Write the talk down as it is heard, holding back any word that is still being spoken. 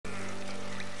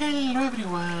Hello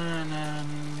everyone, and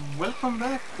welcome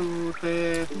back to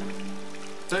the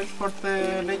search for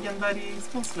the legendary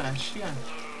Spinslash, yeah.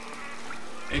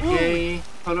 aka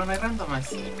Hollow Knight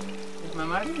Randomizer. It's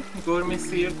Amare. Gorm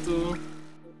is here to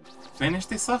finish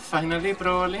this off finally,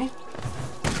 probably.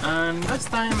 And last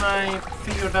time I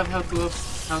figured out how to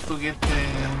get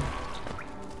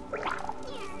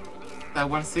that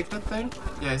one secret there.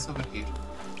 Yeah, it's over here.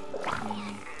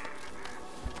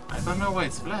 I don't know why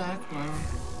it's black.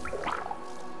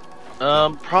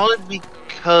 Probably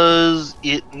because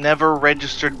it never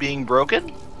registered being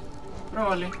broken?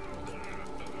 Probably.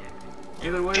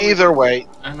 Either way.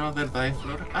 Another die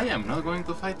floor. I am not going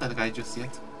to fight that guy just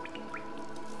yet.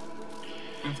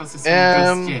 Emphasis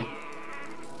on just yet.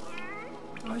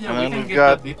 Oh yeah, we can get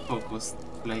that deep focused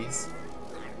place.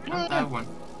 Not that one.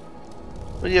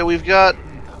 But yeah, we've got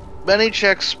many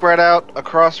checks spread out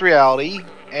across reality,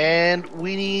 and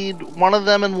we need one of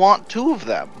them and want two of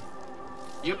them.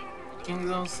 Yep.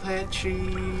 Kingdom's Head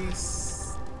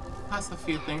Cheese has a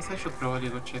few things. I should probably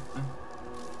go check them.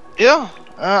 Yeah,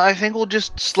 I think we'll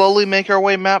just slowly make our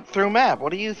way map through map. What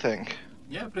do you think?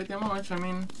 Yeah, pretty much. I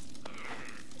mean,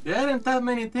 there aren't that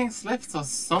many things left, so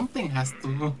something has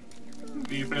to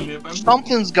be relevant.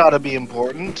 Something's gotta be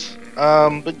important.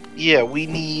 But yeah, we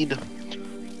need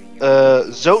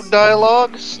Zote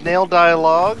dialogue, Snail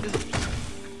dialogue,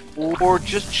 or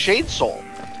just Shade Soul.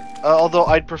 Although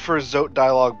I'd prefer Zote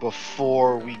dialogue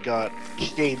before we got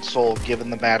Shade Soul, given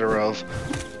the matter of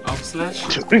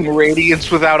Upslash? doing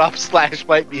Radiance without Upslash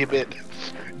might be a bit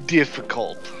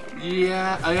difficult.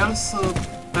 Yeah,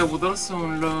 that would also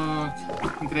unlock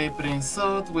Great Prince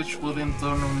Zote, which would in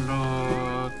turn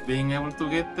unlock being able to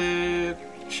get the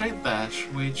Shade Dash,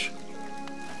 which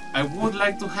I would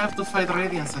like to have to fight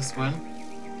Radiance as well.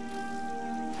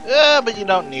 Yeah, but you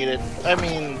don't need it. I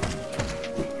mean,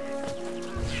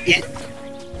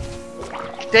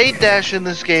 Shade Dash in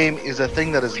this game is a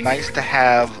thing that is nice to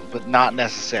have, but not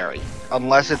necessary.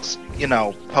 Unless it's, you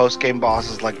know, post-game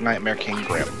bosses like Nightmare King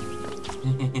Grim.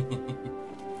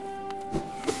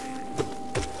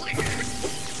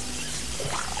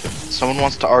 Someone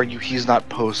wants to argue he's not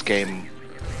post-game.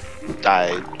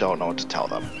 I don't know what to tell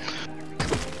them.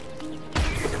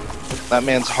 That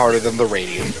man's harder than the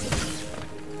Radiant.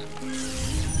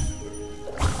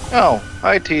 Oh,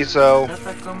 hi Tiso.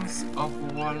 Catacombs of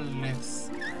Wallace.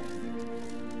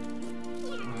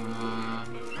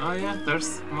 Oh yeah,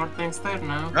 there's more things there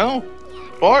now. Oh,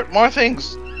 more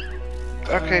things.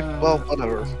 Okay, well,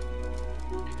 whatever.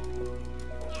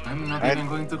 I'm not even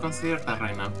going to consider that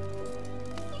right now.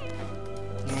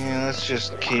 Yeah, let's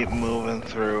just keep moving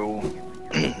through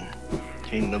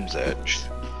Kingdom's Edge.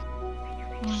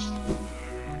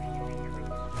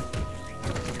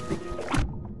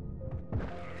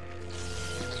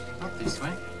 Not this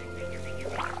way.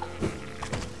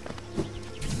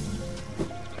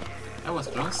 That was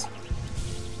close.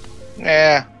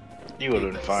 Yeah, you would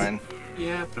have been fine.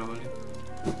 Yeah, probably.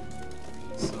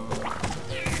 So,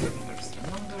 there's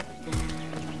another thing.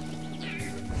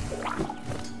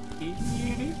 Here.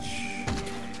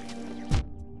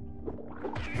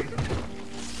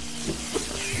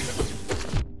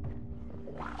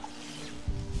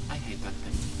 I hate that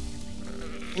thing.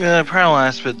 Yeah, Primal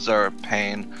Aspids are a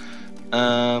pain.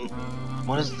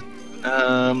 What is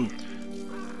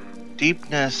Deep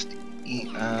Nest,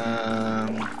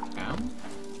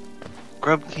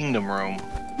 Grub Kingdom Room.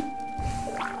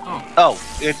 Oh,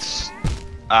 it's,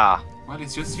 Well,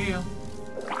 it's just Geo.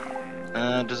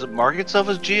 does it mark itself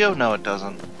as Geo? No, it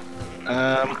doesn't.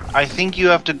 I think you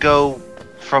have to go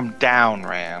from down,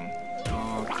 Ram.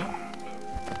 Okay.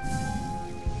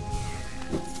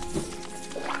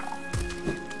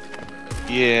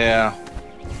 Yeah.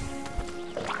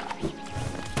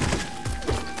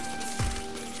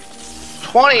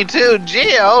 $22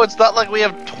 Geo? It's not like we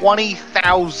have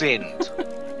 20,000.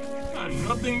 And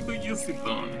nothing to use it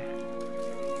on.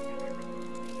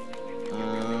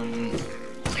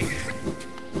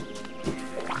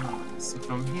 So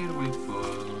from here we go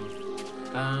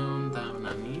down, down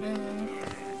and left.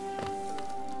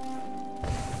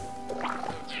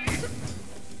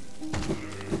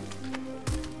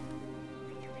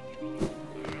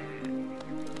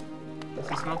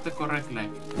 This is not the correct left.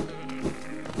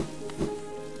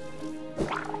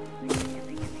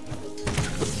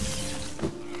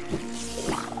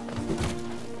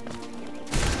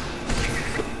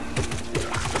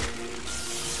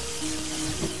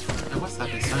 What's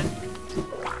that design?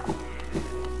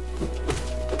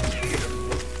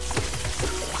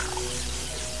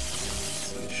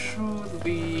 So it should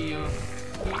be up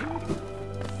here.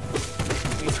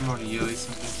 It's more you,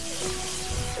 isn't it?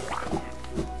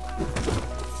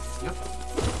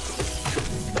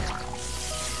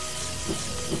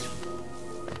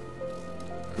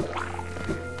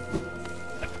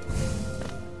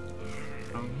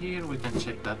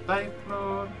 dive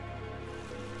floor.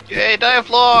 Yay, dive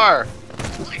floor!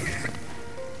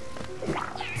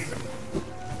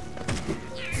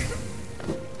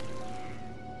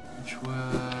 Which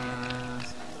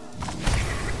was...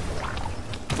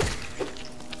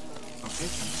 Okay.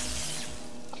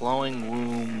 Glowing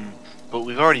womb. But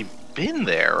we've already been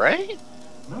there, right?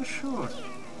 Not sure.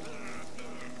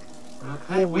 Oh,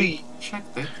 Okay, we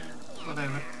checked it.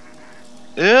 Whatever.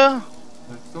 Yeah?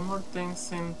 There are 2 more things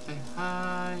in the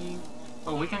hive.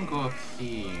 Oh, we can go up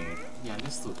here. Yeah,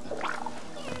 let's do that.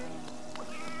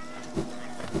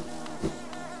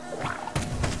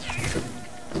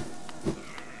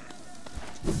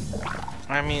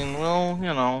 I mean,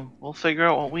 we'll figure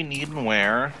out what we need and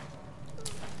where.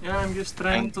 Yeah, I'm just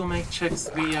trying to make checks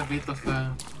be a bit of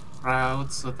a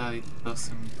route so that it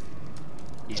doesn't...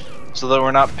 Yeah. So that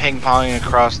we're not ping-ponging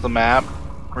across the map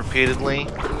repeatedly.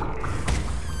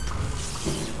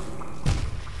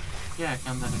 Yeah, I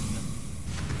can direct them.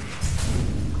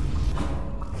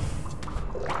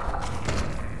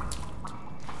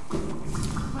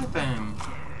 Item.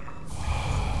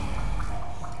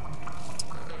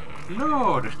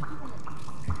 Lord!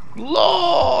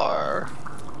 Lore!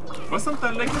 Wasn't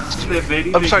that like the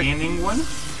very I'm sorry. beginning one?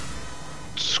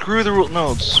 Screw the rule.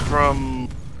 No, it's from.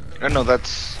 Or no,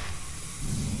 that's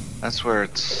where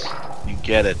it's. You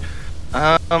get it.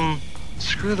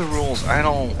 Screw the rules. I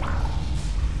don't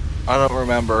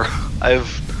remember.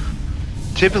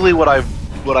 Typically what I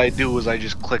do is I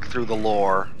just click through the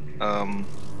lore. Fair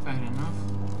enough.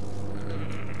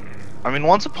 I mean,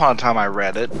 once upon a time I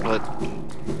read it, but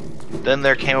then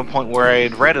there came a point where I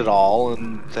had read it all,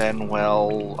 and then,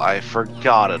 well, I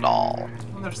forgot it all.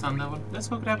 Understandable. Let's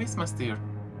go grab his master.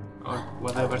 Or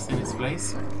whatever's in his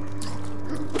place.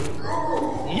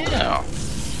 Yeah.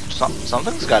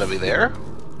 Something's gotta be there.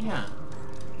 Yeah.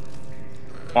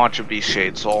 Watch it be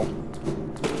Shade Soul. Wait,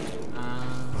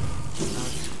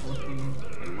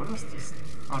 what was this?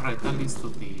 Alright, that leads to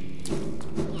the...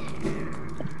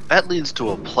 That leads to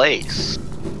a place.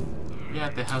 Yeah,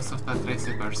 the house of that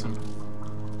crazy person.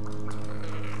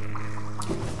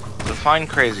 Define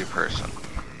crazy person.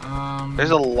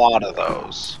 There's a lot of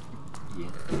those.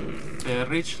 Yeah. The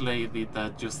rich lady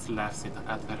that just laughs at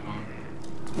her own.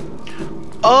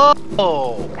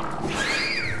 Oh!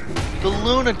 The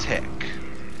lunatic.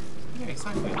 Yeah,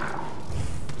 exactly.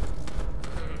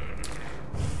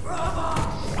 Bravo.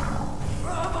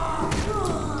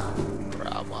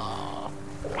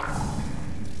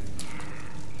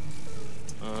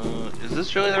 Is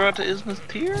this really the route to Isma's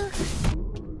Tier?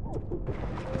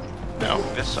 No,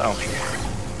 guess so.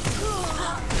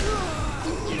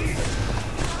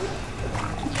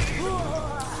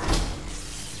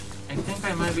 I think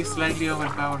I might be slightly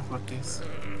overpowered for this.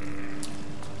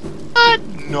 What?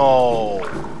 No.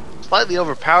 Slightly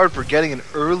overpowered for getting an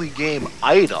early game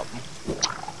item.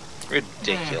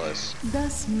 Ridiculous.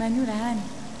 Thus Manuran.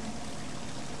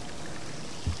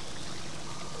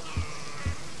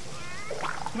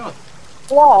 Cloth.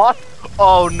 Cloth?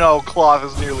 Oh no, cloth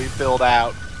is nearly filled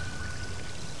out.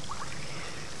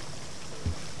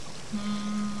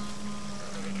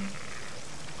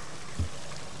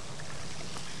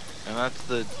 And that's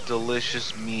the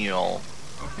delicious meal.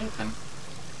 Okay then.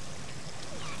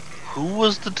 Who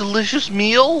was the delicious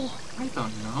meal? I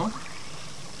don't know.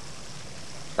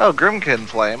 Oh, Grimkin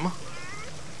Flame. Oh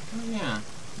yeah,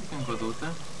 you can go do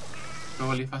that.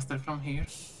 Probably faster from here.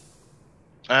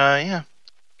 Yeah.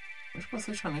 Which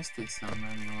position is this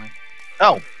anyway?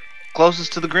 Oh,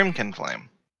 closest to the Grimkin Flame.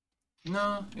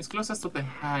 No, it's closest to the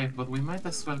hive, but we might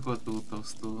as well go do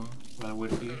those two while we're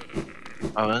here.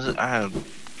 Oh, is it?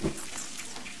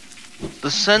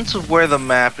 The sense of where the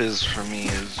map is for me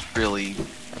is really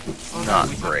not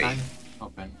great.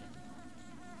 Open.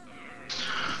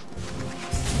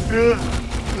 I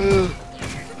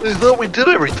thought we did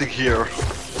everything here.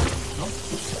 No?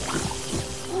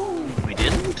 We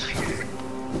didn't?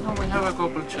 No, we have a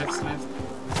couple checks left.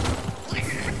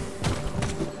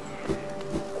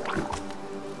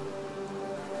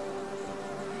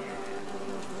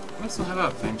 We also have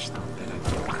a bench down there, I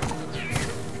think.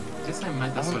 Guess I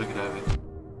might as well grab it.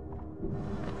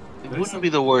 It wouldn't be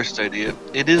the worst idea.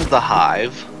 It is the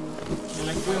hive.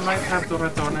 Like, we might have to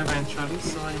return eventually,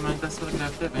 so I might as well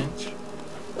grab the bench.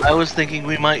 I was thinking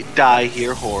we might die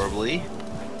here horribly.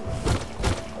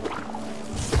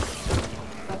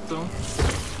 That too.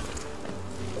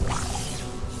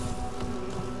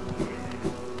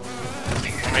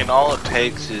 I mean, all it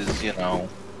takes is, you know,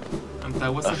 And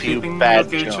that was a a few fitting bad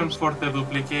location jumps. for the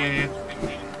duplicate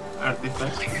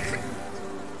artifact.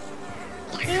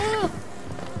 Yeah.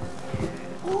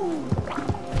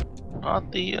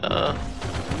 Not the,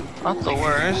 Not the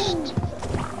worst.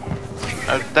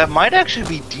 That might actually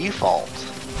be default.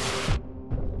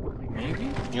 Maybe?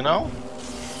 You know?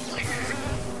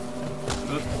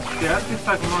 But the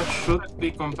artifact mode should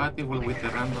be compatible with the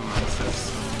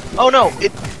randomizers. So... Oh no,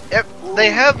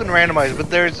 they have been randomized, but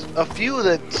there's a few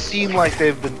that seem like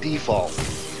they've been default.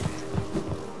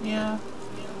 Yeah,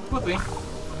 could be.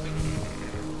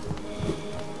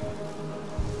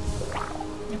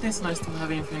 It is nice to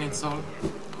have infinite soul.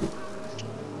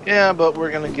 Yeah, but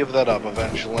we're gonna give that up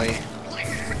eventually.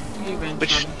 Eventually.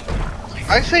 Which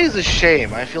I say is a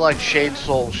shame. I feel like Shade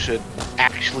Soul should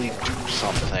actually do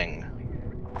something.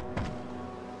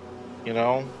 You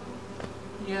know?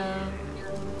 Yeah.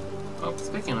 Oh,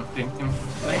 speaking of drinking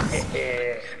flames.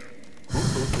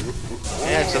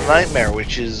 Yeah, it's a nightmare,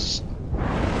 which is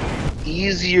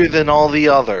easier than all the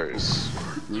others.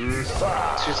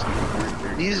 It's just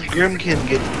these Grimkin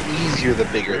get easier the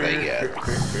bigger they get.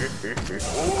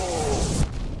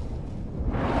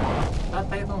 That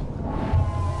I don't.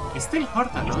 It still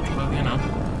hurt a lot, but you know.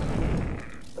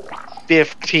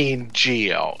 15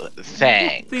 Geo.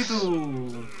 Thanks. They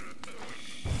do.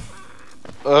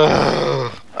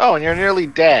 Ugh. Oh, and you're nearly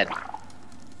dead.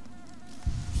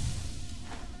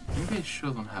 Maybe I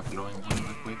shouldn't have glowing one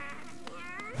that quick.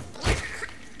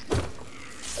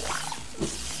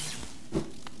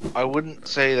 I wouldn't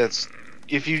say that's...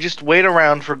 If you just wait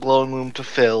around for Glowing Room to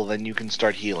fill, then you can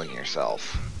start healing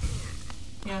yourself.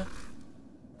 Yeah.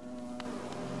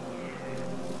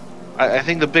 I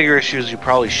think the bigger issue is you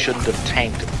probably shouldn't have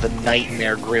tanked the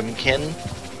Nightmare Grimkin.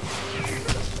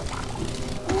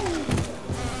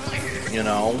 You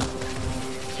know?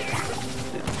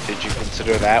 Did you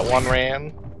consider that one,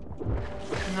 Ran?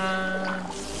 Nah.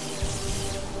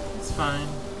 It's fine.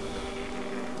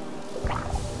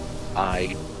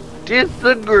 I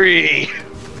disagree!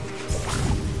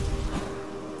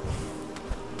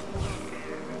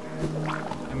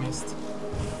 I missed.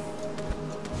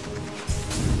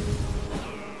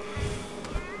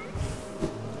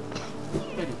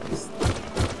 Very pissed.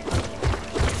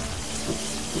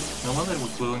 No wonder we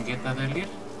couldn't get that earlier.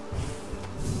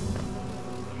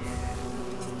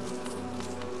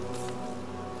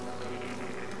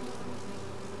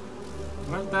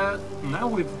 Well, now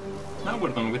we're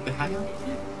done with the high.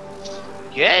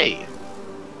 Yay!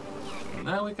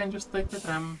 Now we can just take the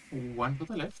tram one to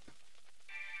the left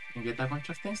and get a bunch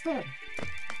of things there.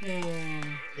 Yay!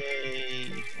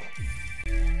 Yay!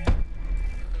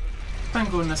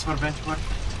 Thank goodness for bench work.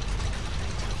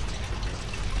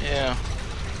 Yeah.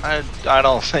 I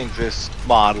don't think this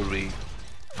mod would be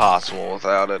possible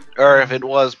without it. Or if it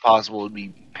was possible, it would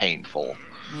be painful.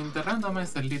 I mean, the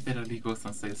randomizer literally goes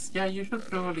and says, yeah, you should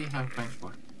probably have bench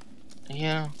work.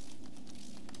 Yeah.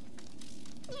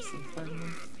 So 5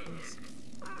 minutes.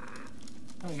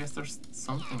 I guess there's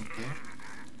something there.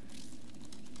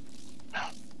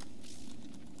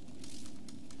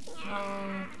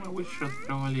 Well, we should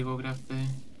probably go grab the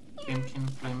Crimson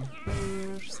Flame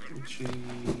first, which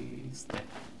is there.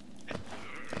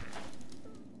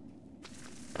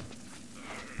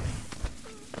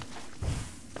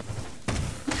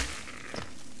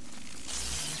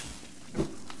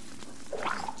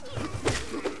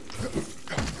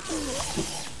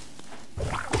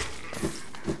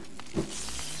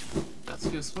 That's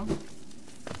useful.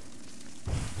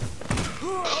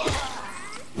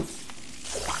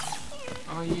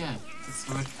 Oh yeah, it's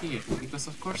over here, because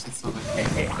of course it's over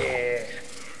here.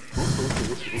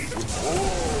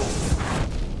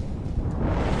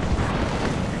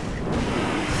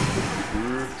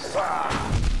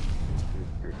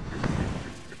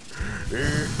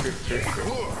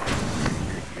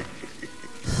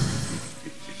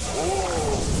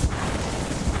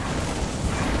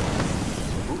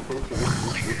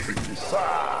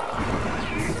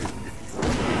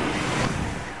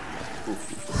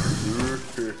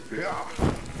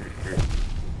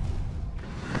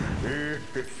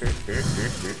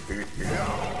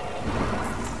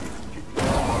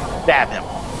 Stab him.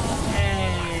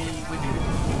 Hey, we did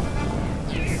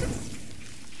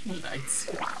it. Lights.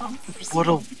 What a...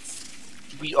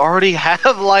 We already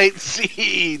have light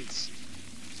seeds!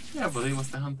 Yeah, but it was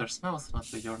the hunter's mouth, not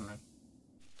the journal.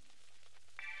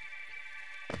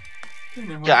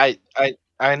 Anyway, Yeah,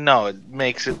 I know, it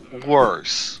makes it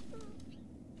worse.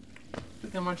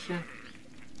 pretty much, yeah.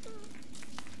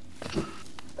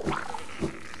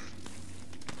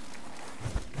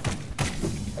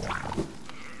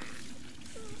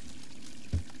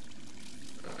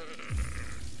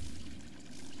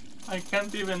 I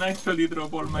can't even actually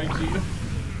drop all my gear.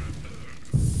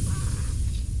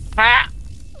 Ha!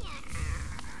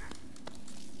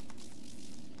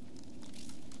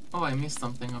 Oh, I missed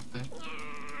something up there.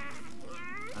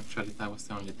 Actually, that was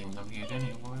the only thing down here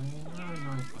anyway. No,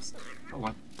 it was. Oh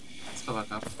well. Let's go back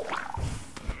up.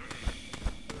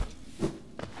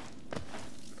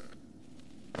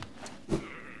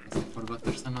 I forgot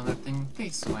there's another thing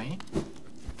this way.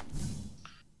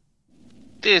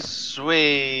 This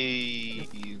way.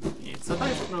 It's a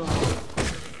dive floor.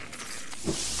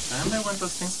 Remember when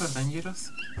those things were dangerous?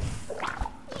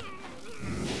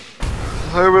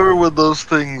 I remember when those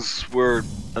things were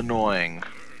annoying.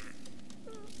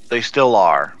 They still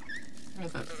are. Yeah,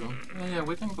 that too. Yeah,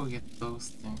 we can go get those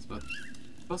things, but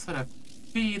those are a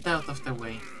bit out of the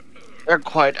way. They're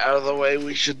quite out of the way.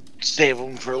 We should save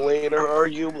them for later,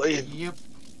 arguably. Yep.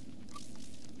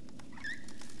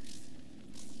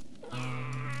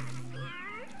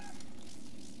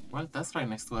 Well, that's right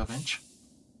next to a bench.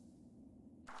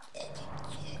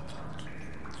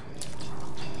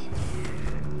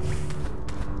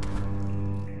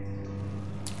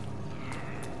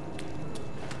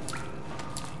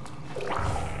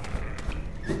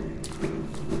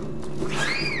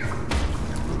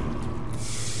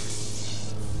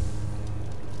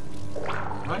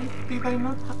 Why did I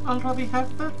not already have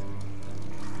that?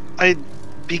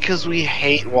 Because we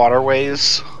hate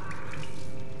waterways.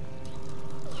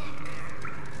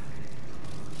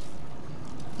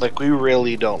 Like, we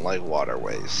really don't like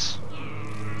waterways.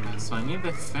 So I need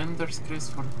a fender's grease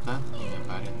for that thing,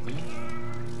 apparently.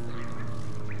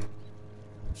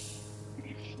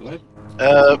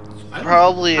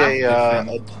 Probably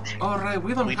Oh right,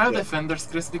 we don't have the fender's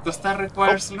grease because that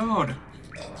requires lore.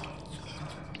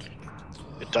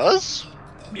 It does?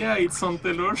 Yeah, it's on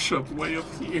the lore shop way up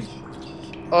here.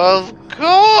 Of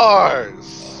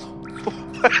course!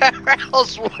 Where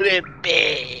else would it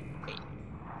be?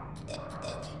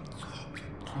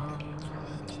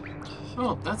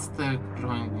 Oh, that's the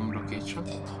glowing womb location.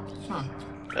 Huh.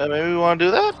 Maybe we want to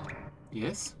do that?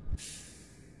 Yes.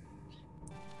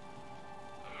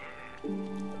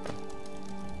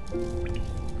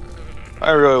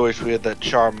 I really wish we had that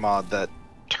charm mod that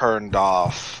turned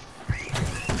off.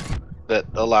 That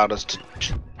allowed us to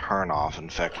turn off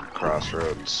infected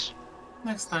crossroads.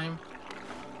 Next time.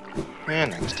 Yeah,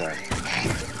 next time.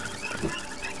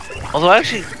 Although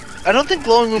actually, I don't think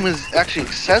glowing womb is actually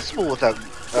accessible without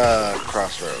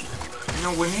crossroad.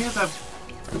 No, we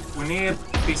need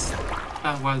this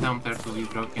that wall down there to be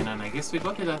broken, and I guess we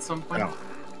got it at some point. No.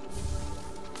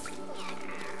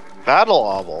 Battle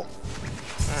oval.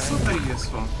 Super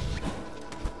useful.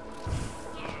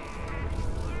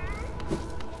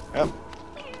 Yep.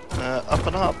 Up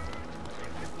and up.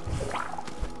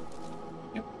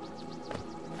 Yep.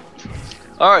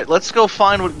 Alright, let's go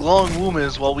find what glowing womb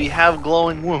is while we have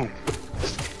glowing womb.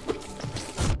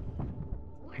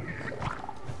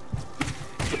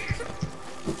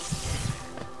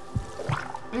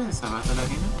 This is a battle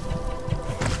arena.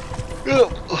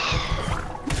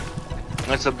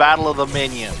 It's a battle of the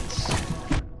minions.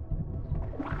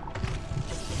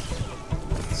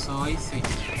 So easy.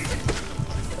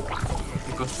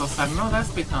 Because those are not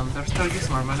aspid hunters, they're just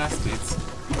normal aspids.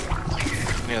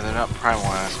 Yeah, they're not primal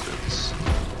aspids.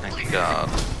 Thank God.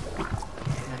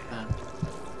 Like that.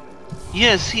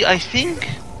 Yeah, see, I think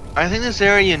this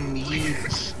area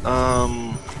needs,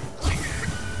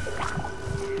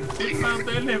 We found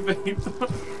the elevator.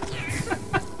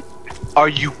 Are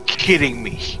you kidding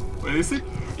me? Well, is it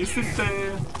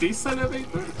this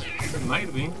elevator? It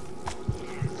might be.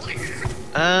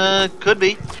 Could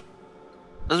be.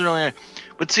 Doesn't really matter.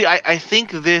 But see, I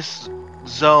think this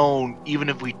zone, even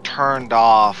if we turned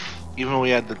off, even if we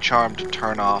had the charm to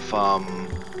turn off,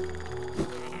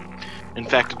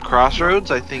 infected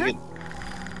crossroads, I think it...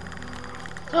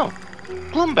 Oh,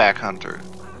 Glimback Hunter.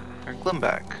 Or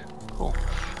Glimback. Cool.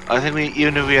 I think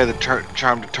even if we had the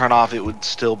charm to turn off, it would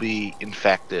still be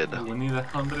infected. We need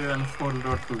 104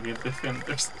 lore to get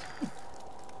defenders.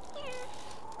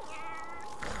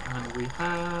 And we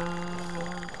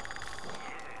have...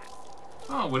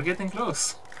 Oh, we're getting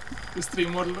close. Just 3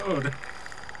 more lore.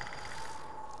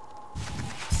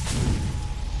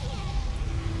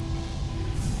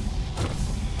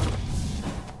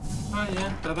 Oh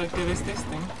yeah, that activates this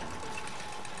thing.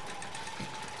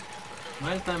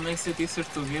 Well, that makes it easier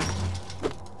to get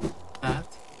that.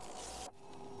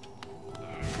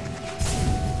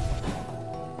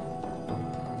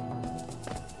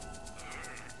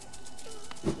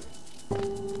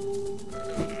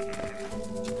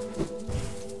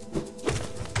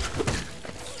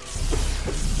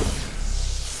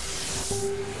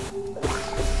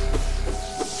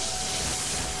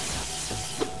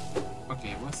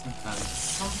 Okay, wasn't that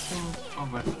something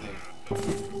over there?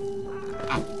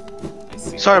 Ah, I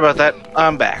see. Sorry about that.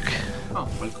 I'm back.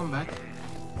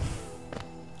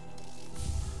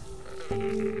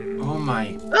 Oh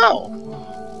my. Oh.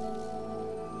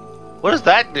 What does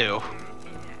that do?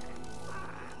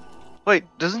 Wait,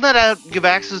 doesn't that give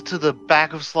access to the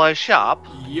back of Sly's shop?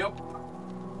 Yup.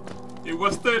 It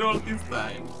was there all this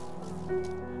time.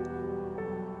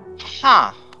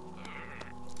 Huh.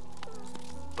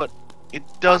 But it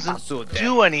doesn't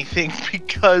do anything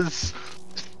because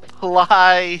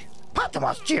Sly...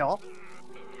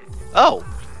 Oh.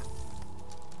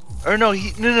 Or no,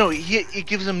 it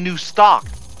gives him new stock.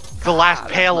 The last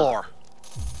Palor.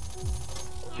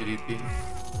 Did it be?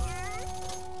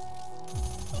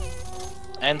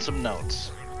 And some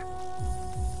notes.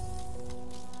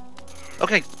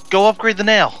 Okay, go upgrade the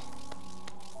nail.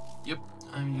 Yep,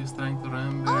 I'm just trying to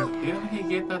remember. Didn't he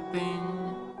get that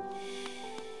thing?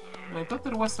 I thought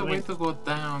there was a way to go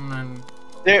down and...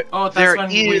 There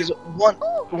is one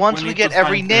once we get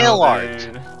every nail art.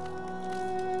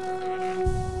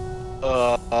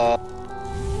 I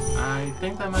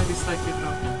think that might be slightly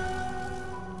broken.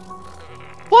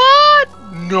 What?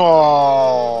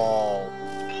 No.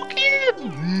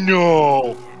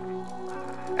 No.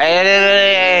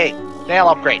 Hey. Nail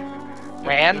upgrade.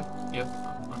 Ran? Yep,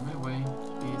 on my way.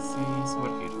 This is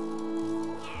working.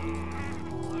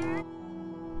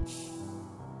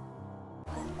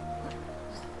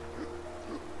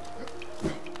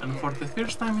 And for the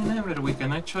first time in ever, we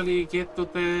can actually get to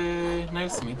the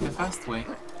nailsmith the fast way.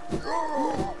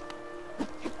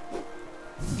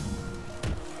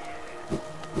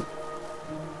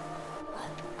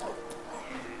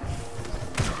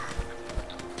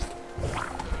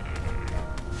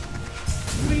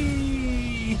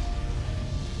 Whee!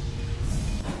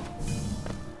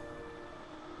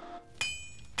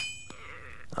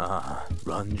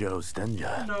 Ranjo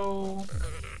Stenja. Hello.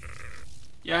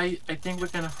 Yeah, I think we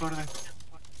can afford it.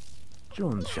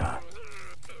 Junsha.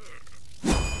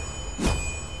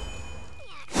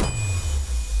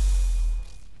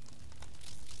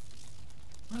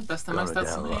 Well, that's the max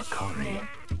that's me.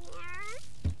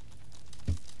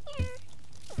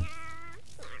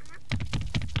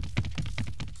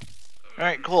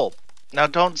 Alright, cool. Now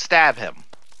don't stab him.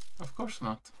 Of course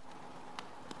not.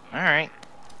 Alright.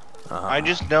 I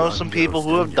just know some people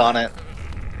who have done it.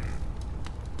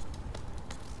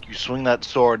 You swing that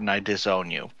sword and I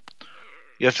disown you.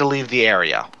 You have to leave the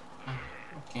area.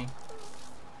 Okay.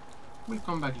 We'll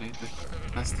come back later.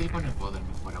 That's still gonna bother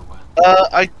me for a while.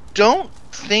 I don't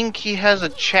think he has a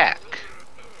check.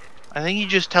 I think he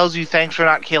just tells you thanks for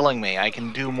not killing me. I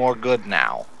can do more good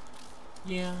now.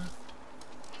 Yeah.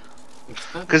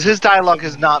 Because his dialogue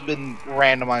has not been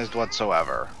randomized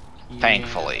whatsoever. Yeah.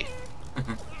 Thankfully.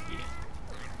 Yeah.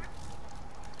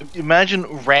 Imagine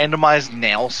randomized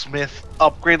nailsmith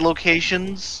upgrade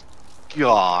locations.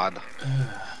 God.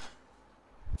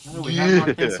 Well, we have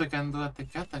more things we can do at the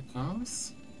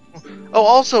catacombs. Oh,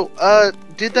 also,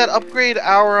 did that upgrade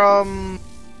our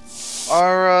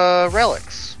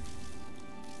relics?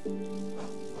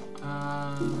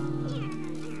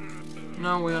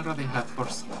 No, we already had 4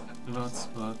 slots,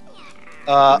 but...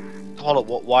 Hold up,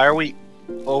 why are we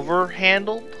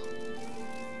overhandled?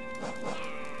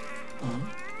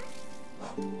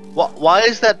 Why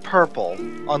is that purple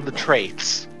on the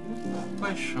traits?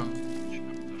 Question.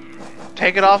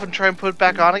 Take it off and try and put it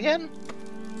back on again?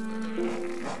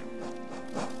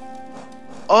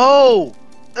 Oh!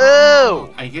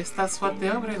 Oh! I guess that's what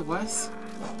the upgrade was.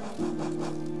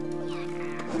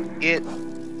 It...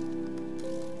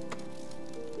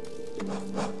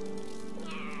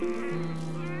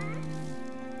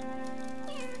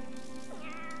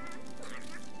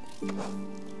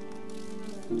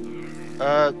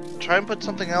 Try and put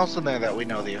something else in there that we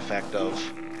know the effect of.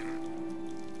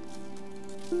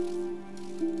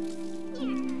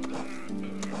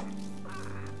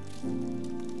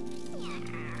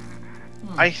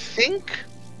 I think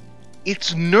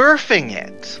it's nerfing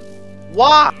it.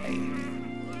 Why?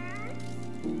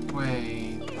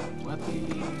 Wait, what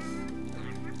is...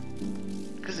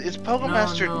 Because it's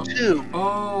Pokemaster 2.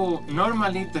 Oh,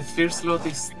 normally the first slot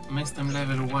makes them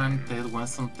level 1, the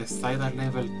ones on the side are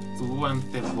level 2, and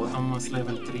the bottom was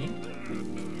level 3.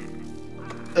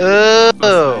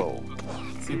 Oh!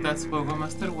 Like, see, that's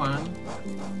Pokemaster 1,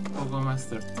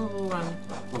 Pokemaster 2, and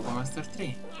Pokemaster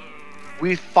 3.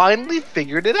 We finally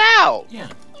figured it out! Yeah.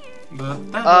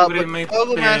 But that upgrade made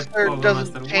Pokemaster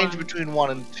doesn't Pokemaster change 1. between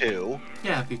 1 and 2.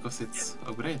 Yeah, because it's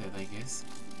upgraded, I guess.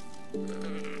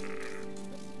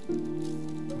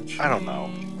 Which I don't know.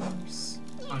 means...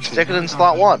 Oh, shit, Stick it I in don't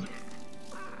slot know. 1.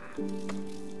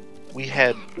 We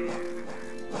had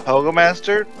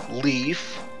Pokemaster,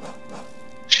 Leaf,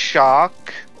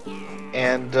 Shock,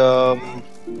 and The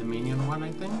minion one,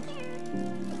 I think?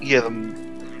 yeah,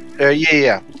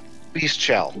 Yeah. Beast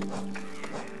shell.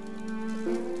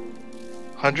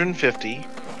 150.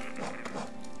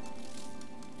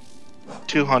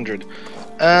 200.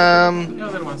 The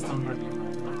other ones don't really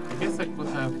matter. I guess I could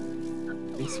have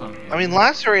this one here. I mean,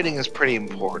 lacerating is pretty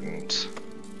important.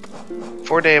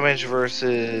 4 damage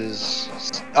versus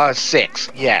 6.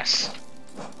 Yes.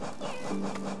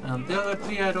 And the other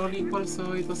 3 are all equal,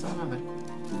 so it doesn't matter.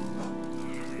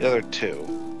 The other 2.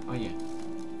 Oh yeah.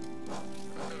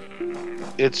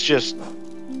 It's just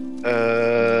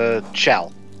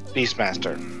shell.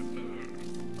 Beastmaster.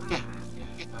 Yeah.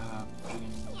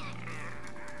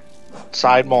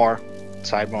 Side more.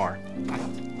 Side more.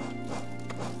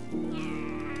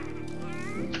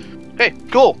 Okay,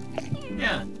 cool.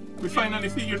 Yeah, we finally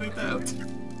figured it out.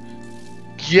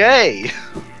 Yay!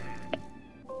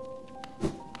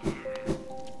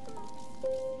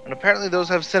 And apparently those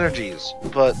have synergies,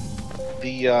 but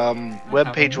the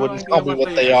webpage wouldn't tell me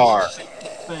what they are.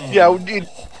 Yeah, it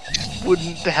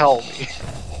wouldn't tell me.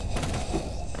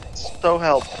 So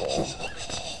helpful.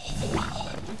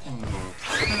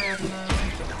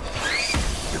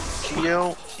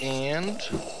 Geo and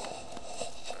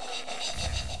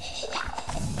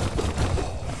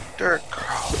dirt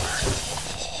crawler.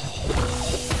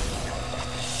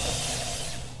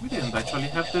 We didn't actually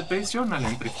have the base journal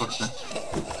entry for that.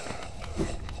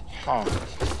 Huh.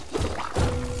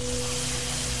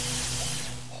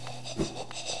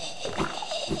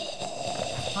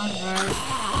 Alright.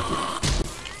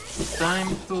 Time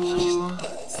to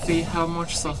see how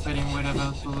much suffering we're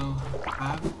about to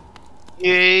have.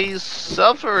 Yay,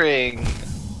 suffering!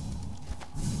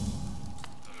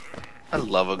 I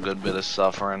love a good bit of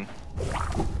suffering.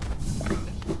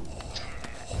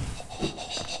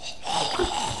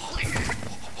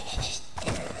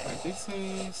 This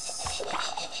is...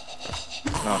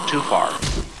 No, too far.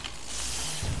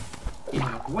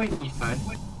 Yeah, way too far.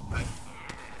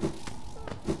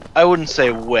 I wouldn't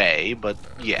say way, but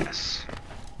yes.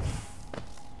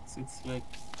 It's like...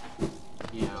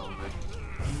 Yeah, over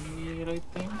here, I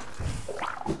think.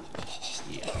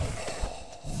 Yeah.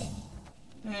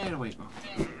 There we go.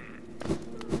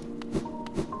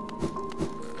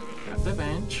 Got the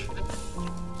bench.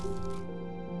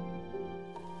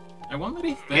 I wonder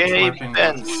if bench Yay, warping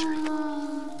bench. works.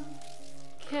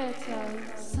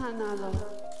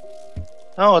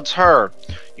 No, it's her.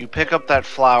 You pick up that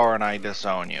flower and I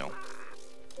disown you.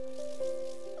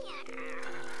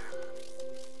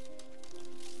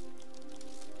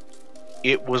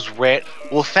 It was red.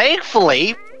 Well,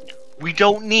 thankfully, we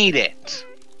don't need it.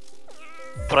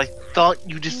 But I thought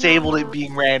you disabled it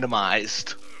being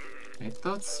randomized. I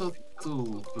thought so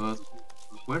too, but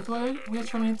where do we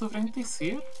actually need to bring this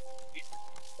here?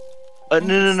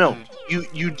 No.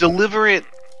 You deliver it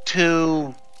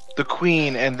to the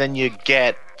queen and then you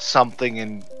get something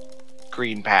in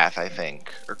Green Path, I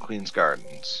think, or Queen's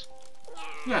Gardens.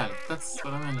 Yeah, that's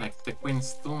what I mean, like the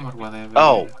Queen's Tomb or whatever.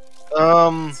 Oh,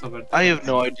 It's over there. I have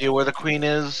no idea where the queen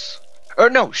is. Or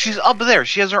no, she's up there.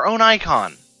 She has her own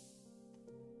icon.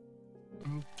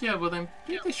 Yeah, but I'm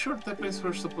pretty sure the place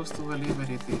we're supposed to deliver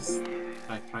it is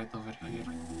like right over here.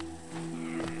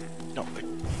 No, but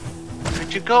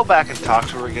could you go back and talk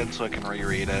to her again so I can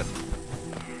reread it?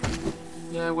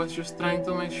 Yeah, I was just trying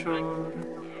to make sure.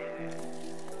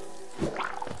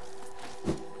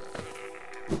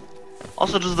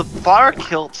 Also, does the flower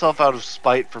kill itself out of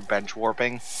spite for bench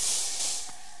warping?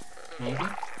 Maybe?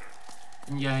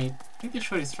 Yeah, I'm pretty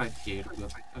sure it's right here,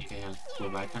 but okay, I'll go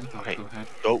back and talk to her.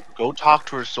 Go talk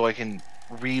to her so I can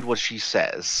read what she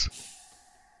says.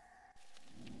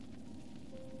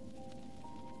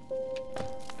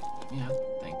 Yeah,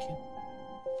 thank you.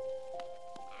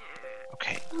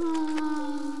 Okay.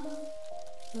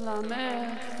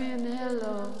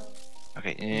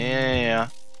 Okay, yeah.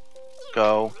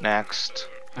 Go, next.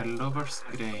 Her lover's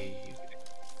grave.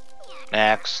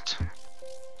 Next.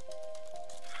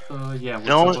 So yeah, we're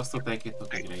Don't- supposed to take it to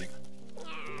the grave.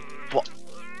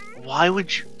 Why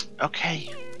would you... Okay,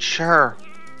 sure.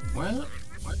 Well,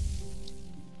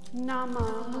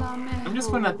 I'm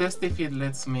just gonna test if it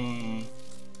lets me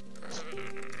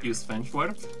use French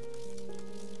warp.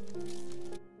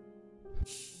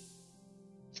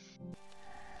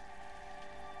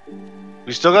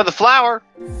 We still got the flower.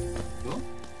 Cool.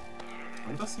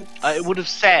 Where does it? It would have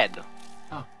said.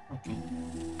 Oh, okay.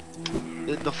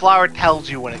 The flower tells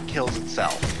you when it kills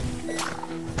itself.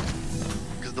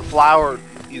 Because the flower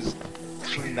is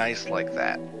really nice like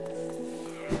that.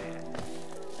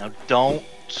 Now don't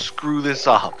screw this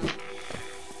up.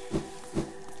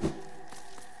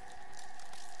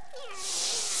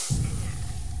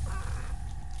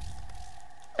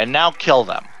 And now kill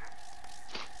them.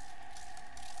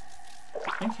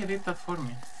 think he did that for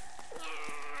me.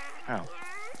 Oh.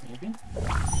 Maybe?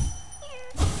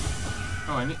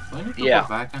 Oh, I need to Yeah. go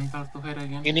back and talk to her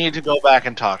again. You need to go back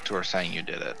and talk to her saying you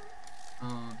did it.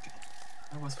 Okay.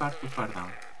 That was far too far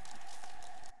down.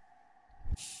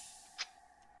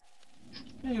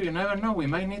 Hey, you never know, we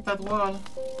might need that wall.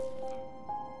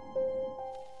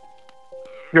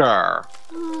 Sure.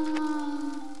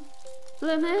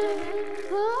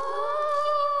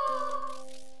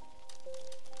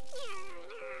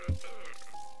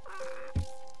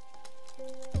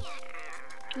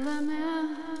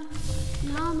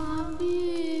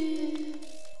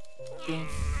 Okay.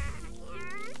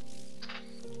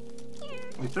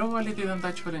 We probably didn't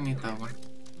actually need that one.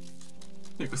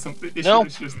 Because I'm pretty sure Nope.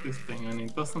 it's just this thing and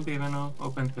it doesn't even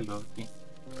open the lobby.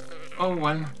 Oh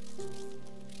well.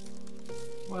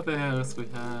 What else we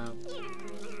have?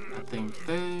 A thing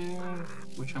there,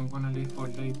 which I'm gonna leave for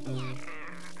later.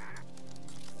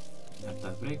 We have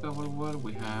that breakable wall,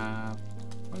 we have...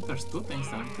 Well, there's two things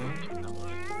down there.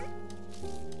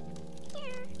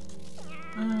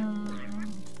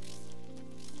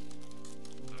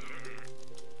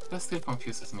 That still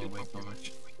confuses me way too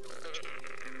much.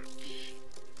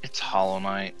 It's Hollow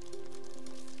Knight.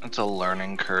 It's a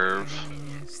learning curve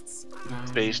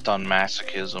based on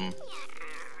masochism.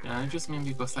 Yeah, I just mean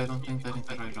because I don't think that in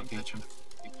the right location.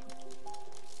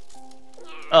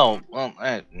 Oh, well,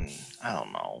 I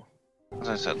don't know. As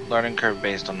I said, learning curve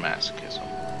based on masochism.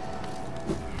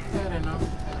 Fair enough.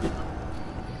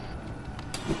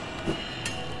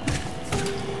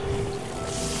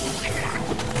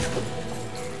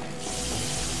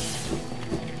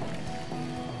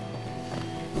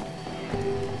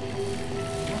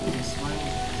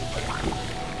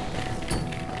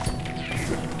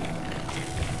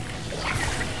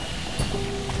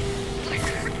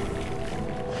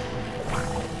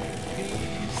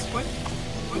 This way.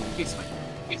 This way.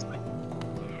 This way.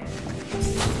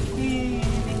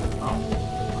 Oh.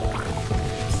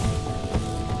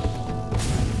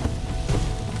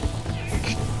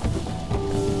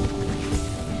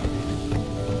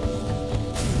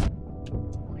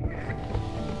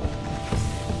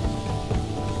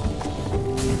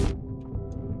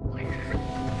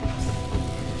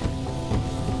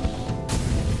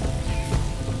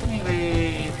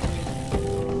 Maybe.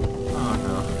 Oh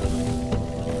no.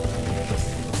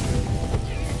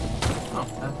 Oh,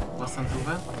 that wasn't too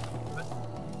bad.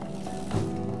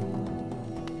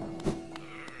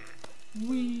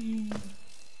 Whee!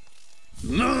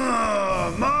 No,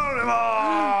 Marima!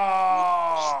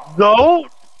 No!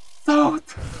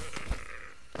 Thought!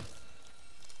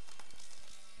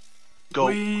 Go.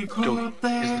 We Go. got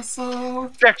this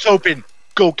out! Deck's open!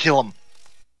 Go kill him!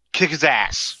 Kick his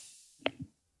ass!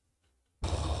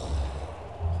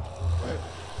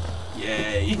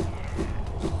 Yay!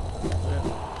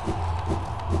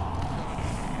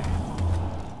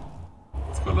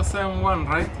 It's Colosseum 1,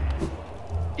 right?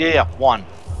 Yeah, one.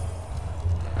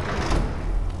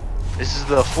 This is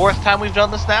the fourth time we've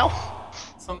done this now?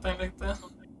 Something like that.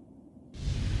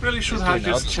 Really should Just have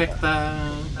doing just notes. checked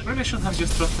that. Really should have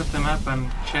just looked at the map and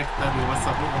checked that it was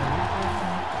a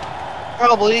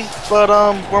Probably, but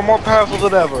we're more powerful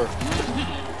than ever.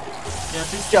 Yeah,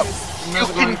 this Yep. is You not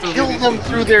can going to kill be them difficult.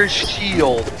 through their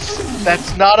shields.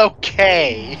 That's not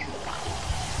okay.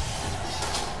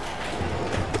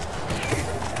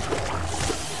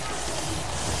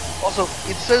 Also,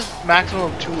 it says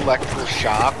maximum 2 electrical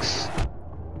shocks.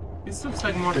 This looks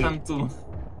like more than 2.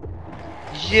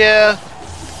 Yeah.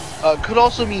 Could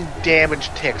also mean damage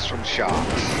ticks from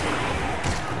shocks.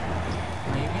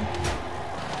 Maybe?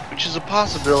 Which is a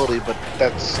possibility, but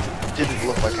that's didn't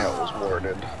look like how it was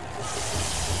worded.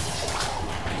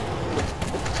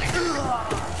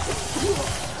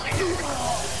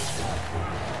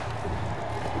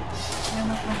 Yeah,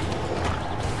 no problem.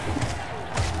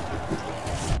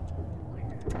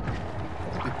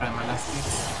 Let me try my last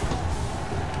hits.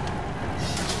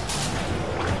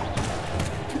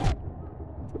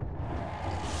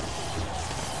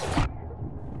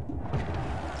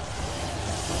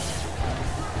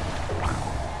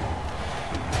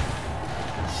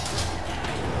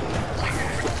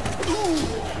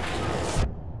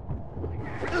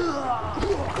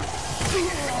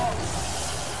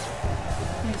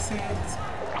 Easy.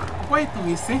 It's way too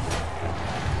easy.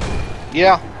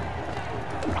 Yeah.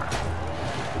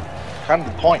 Kind of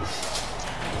the point.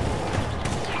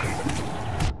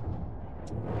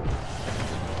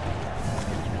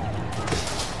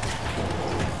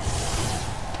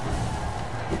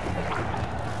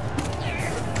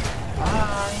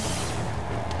 Bye.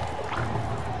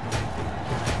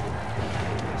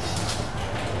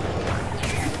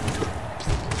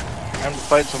 Time to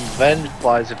fight some venge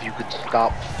flies if you could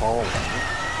stop falling.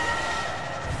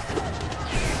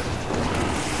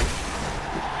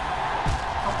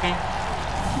 Okay.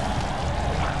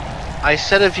 I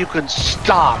said if you could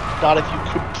stop, not if you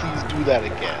could please do that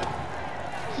again.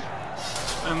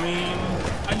 I mean,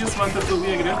 I just wanted to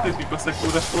be aggressive because I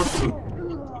could afford to.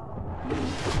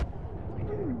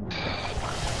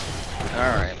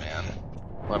 Alright, man.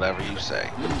 Whatever you say.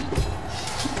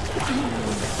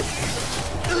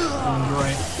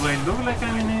 Do I look like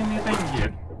I'm in any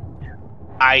danger?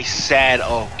 I said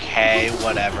okay,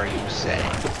 whatever you say.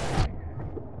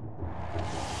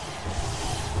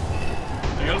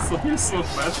 I also feel so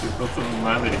fast, it doesn't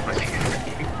matter if I can.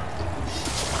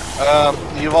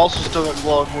 You've also still got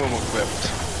glowing womb equipped.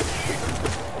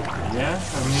 Yeah,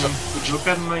 I mean, look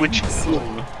at my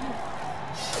soul.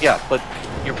 Yeah, but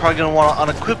you're probably gonna want to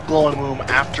unequip glowing womb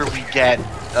after we get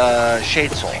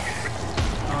Shade Soul.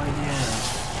 Oh yeah.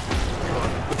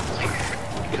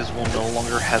 Because we'll no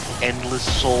longer have endless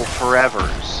soul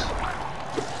forevers.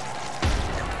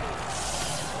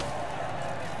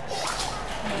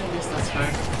 I guess that's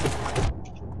fair.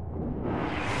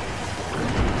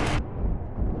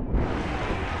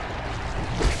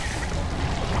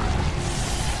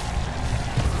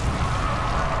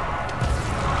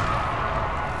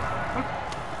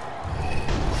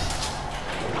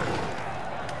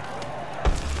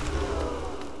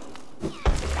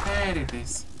 There it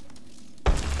is.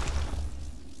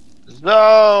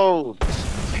 No!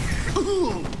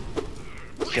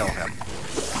 Kill him.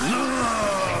 You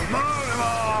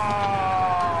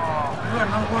are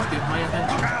not worth it, my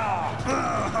attention.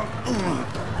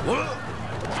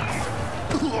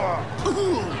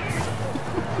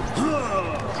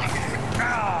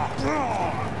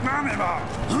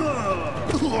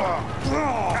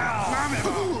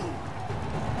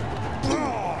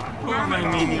 Oh, my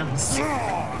minions.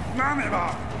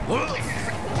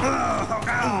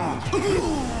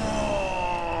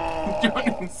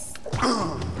 Johnny's.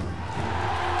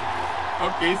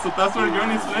 Okay, so that's where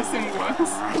Johnny's blessing was.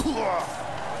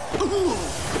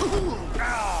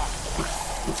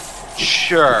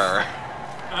 Sure.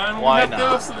 And Why we have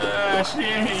not? those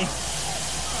yay.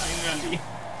 Finally.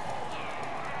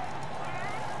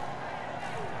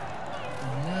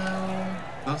 Now,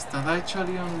 does that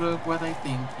actually unlock what I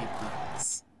think it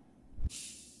does?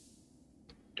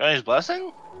 Johnny's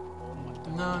blessing?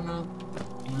 No, no.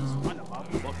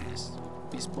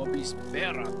 Bis bobis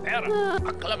pera pera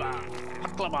aklama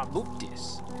aklama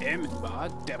buptis emba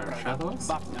debra Shadows?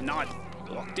 bapnanad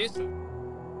octis.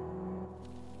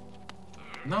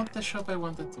 Not the shop I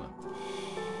wanted to enter.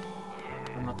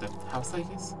 Or not the house, I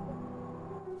guess.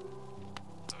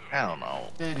 I don't know.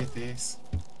 There it is.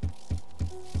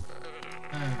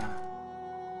 Ah.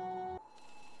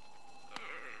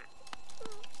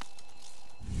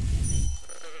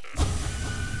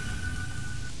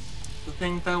 To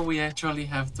think that we actually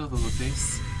have to do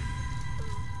this.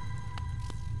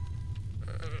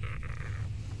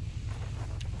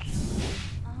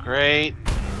 Great,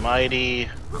 mighty,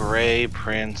 Grey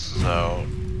Prince Zone.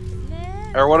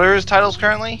 Or what are his titles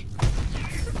currently?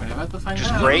 We're about to find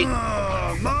Just out. great,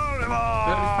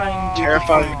 Terrifying,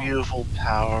 terrifying, beautiful,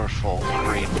 powerful,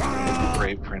 great,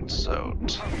 Grey Prince Zone.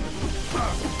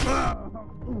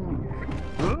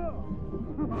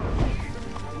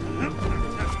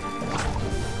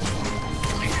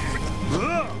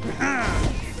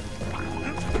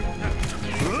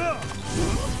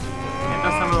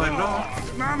 That's another law.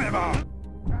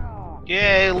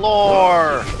 Yay,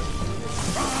 lore!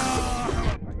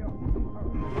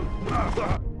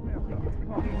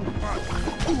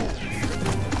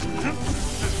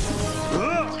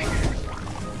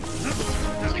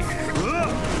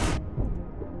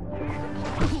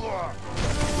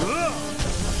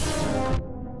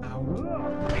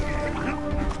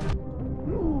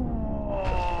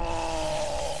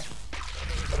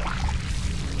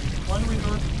 When we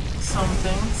do some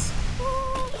things,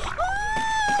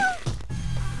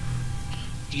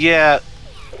 Yeah,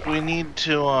 we need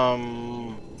to,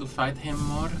 to fight him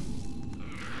more.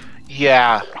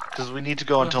 yeah, because we need to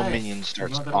go Oh, until hey, minions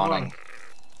start another spawning. one.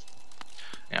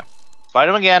 Yeah. Fight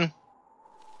him again!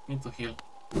 Need to heal.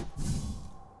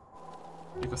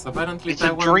 Because apparently It's a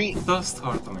that one dream. does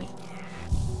hurt me.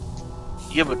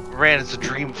 Yeah, but Rand, it's a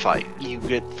dream fight. You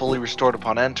get fully restored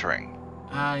upon entering.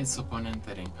 Ah, it's upon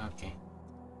entering, okay.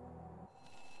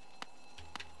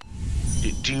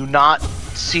 Do you not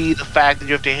see the fact that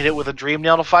you have to hit it with a dream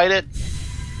nail to fight it?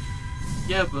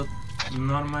 Yeah, but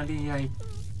normally I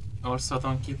also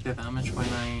don't keep the damage when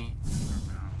I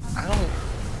I don't...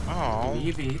 Oh.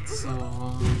 leave it, so I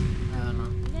don't know.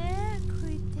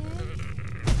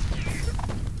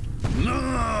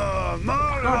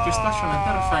 Lord, you slash on a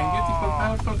terrifying, beautiful,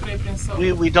 powerful, great prince soul.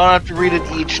 We don't have to read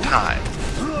it each time.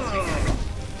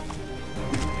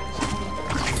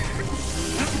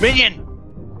 Minion!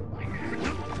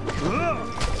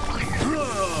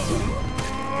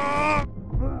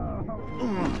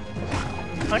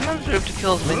 How many times do we have to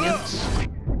kill his minions?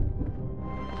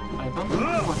 I don't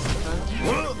know what's that.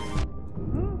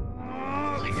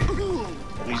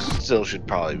 We still should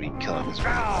probably be killing his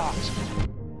minions.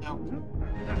 No.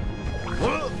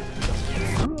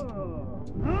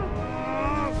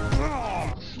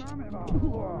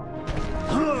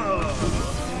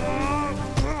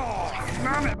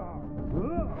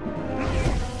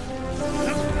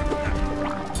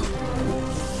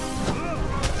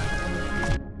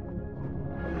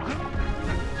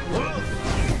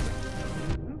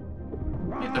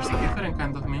 There's a different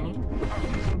kind of minion.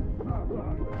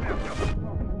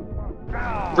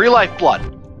 Real life blood.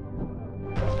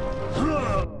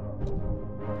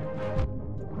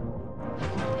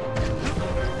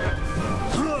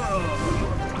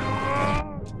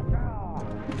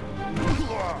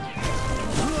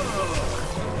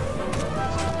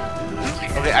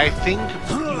 Okay, I think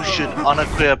you should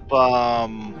unequip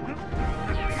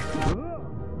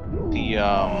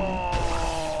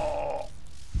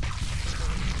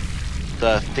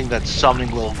the thing that's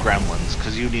summoning little gremlins,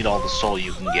 because you need all the soul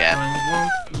you can get.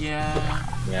 Yeah.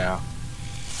 Yeah.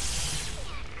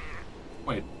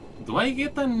 Wait, do I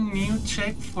get a new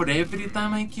check for every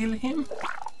time I kill him?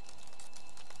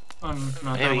 Oh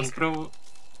no, that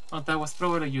was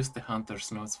probably just the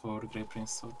hunter's notes for Grey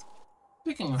Prince Suit.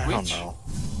 Speaking of I don't which, know.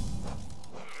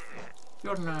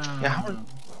 you're not. Yeah,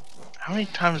 how many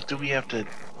times do we have to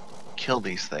kill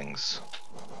these things?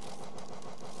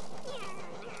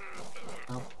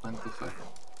 Oh, 25.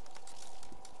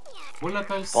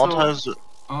 Volatiles. Volatiles.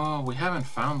 Oh, we haven't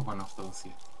found one of those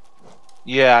yet.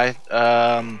 Yeah,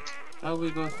 That we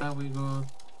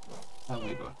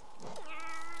got.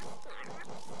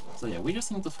 So yeah, we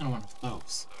just need to find one of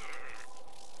those.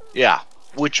 yeah.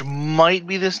 Which might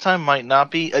be this time, might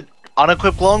not be.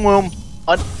 Unequipped glowing womb.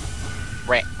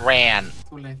 Ran.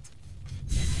 Too late.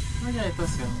 Oh yeah, it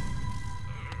was him.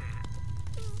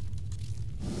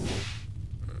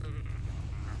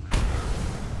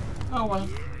 Oh well.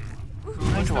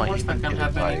 That's the worst that can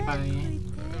happen if I...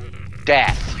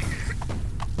 Death.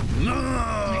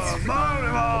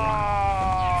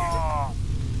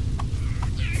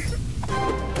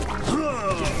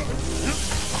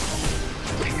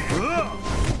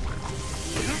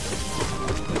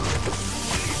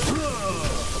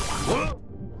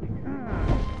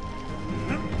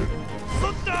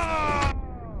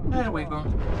 There we go.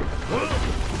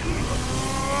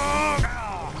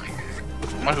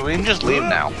 Okay, we can just leave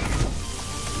now.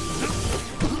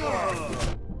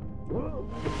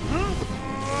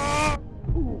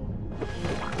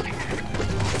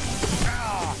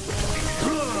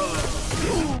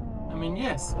 I mean,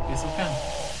 yes we can.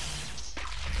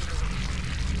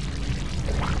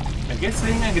 I guess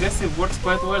being aggressive works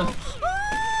quite well.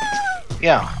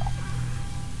 Yeah.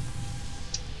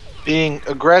 Being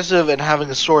aggressive and having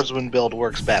a swordsman build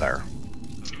works better.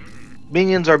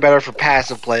 Minions are better for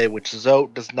passive play, which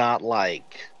Zote does not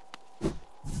like.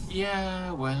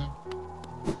 Yeah, well.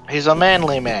 He's a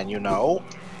manly man, you know.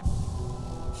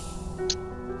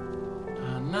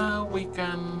 Now we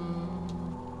can...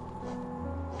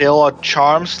 Fill a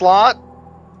charm slot?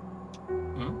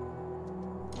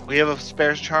 Hmm? We have a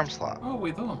spare charm slot. Oh,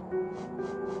 we do.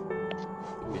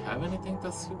 Do we have anything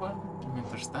to see what? I mean,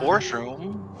 there's that. Force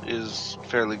room is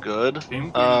fairly good.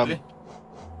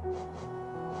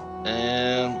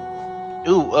 And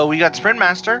ooh, we got Sprint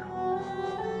Master.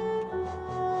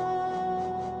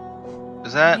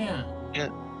 Is that? Yeah.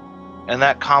 And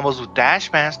that combos with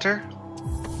Dash Master.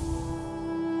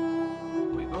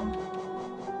 We go.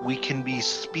 We can be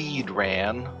Speed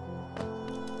Ran.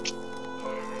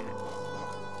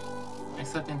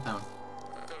 Except in town.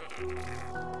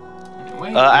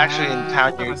 Anyway, actually, in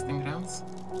town, resting grounds.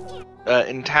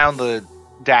 In town the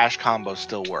dash combo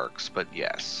still works, but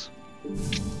yes.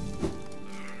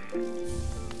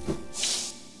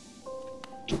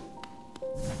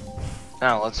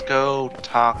 Now let's go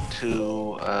talk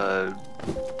to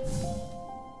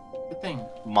The thing.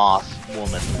 moth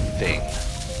woman thing.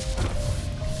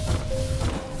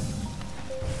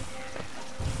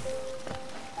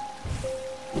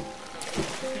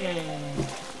 Yay.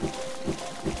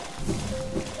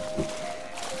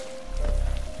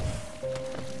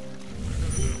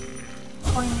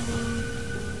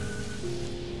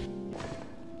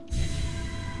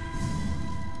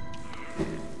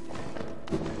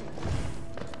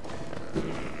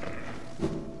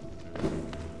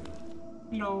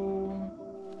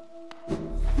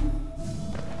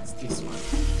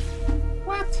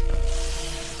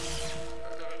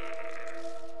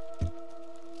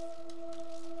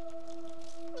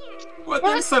 What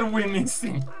else are we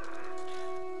missing?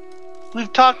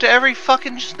 We've talked to every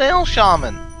fucking snail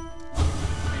shaman.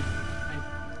 I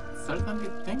certainly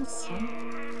think so.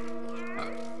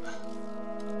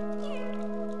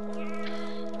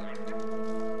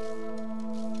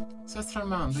 Sister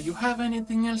Mom, do you have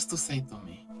anything else to say to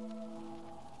me?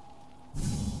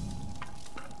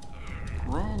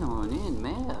 Bueno, in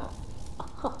mea.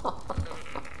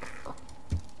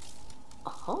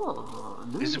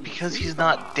 Is it because he's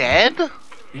not dead?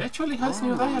 He actually has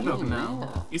new dialogue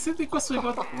now. Is it because we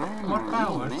got more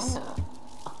powers?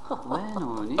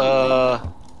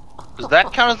 Does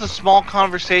that count as a small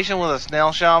conversation with a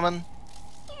snail shaman?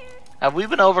 Have we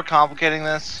been overcomplicating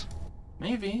this?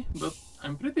 Maybe, but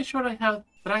I'm pretty sure I have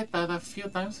tried that a few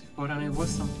times before and it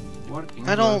wasn't working.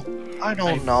 I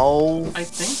don't know. I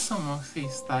think some of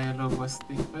his dialogue was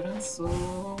different,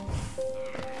 so...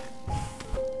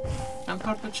 Can't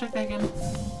hurt to check again.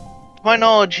 To my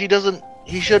knowledge, he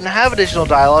shouldn't have additional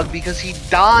dialogue because he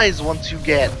dies once you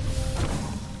get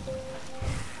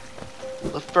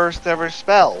the first ever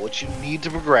spell, which you need to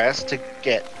progress to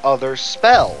get other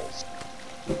spells.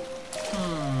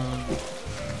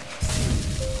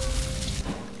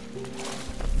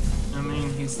 I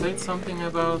mean, he said something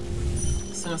about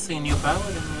sensing new power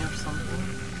in me or something.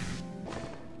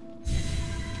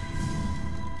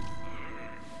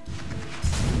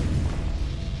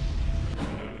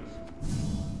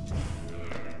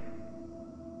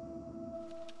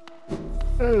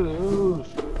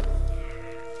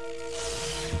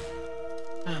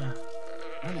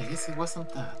 Well, I guess it wasn't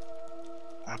that.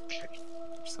 Okay.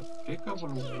 There's a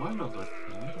clickable wall over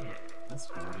here. That's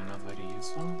probably not very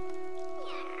useful.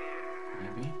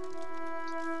 Maybe.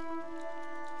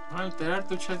 Well, there are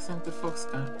two checks into Fog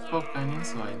Canyon,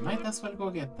 so I might as well go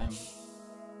get them.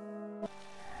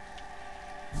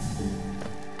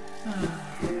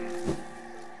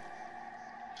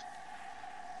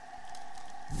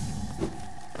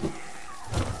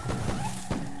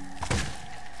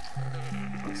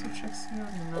 Also checks here?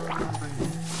 No, not really.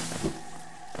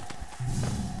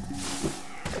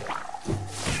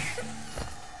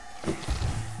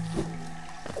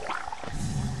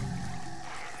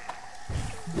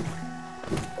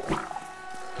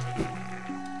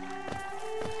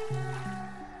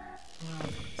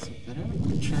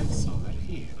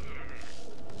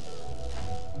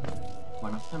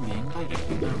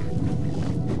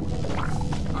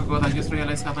 God, I just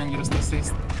realized how dangerous this is.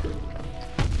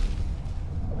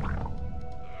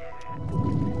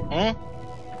 Hmm?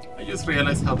 I just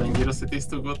realized how dangerous it is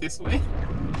to go this way.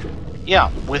 Yeah,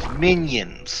 with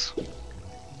minions.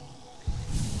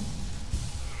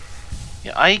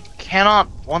 Yeah, I cannot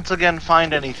once again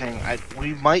find anything.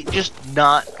 We might just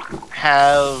not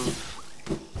have...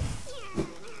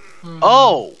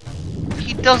 Oh!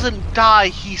 He doesn't die,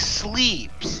 he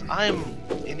sleeps! I'm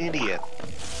an idiot.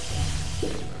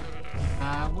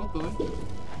 We'll do it.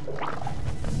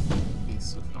 Okay,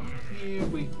 so from here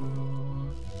we go...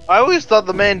 I always thought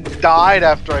the man died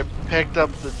after I picked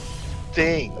up the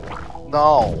thing.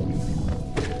 No.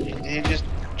 He just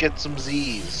gets some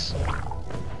Z's.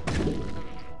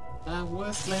 That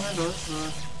was plain enough,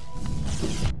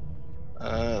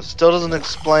 but... Still doesn't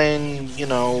explain, you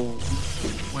know...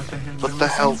 What What the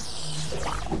hell?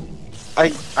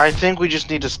 I think we just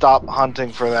need to stop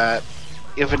hunting for that.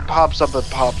 If it pops up, it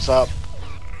pops up.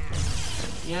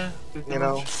 Yeah, pretty you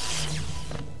know. much.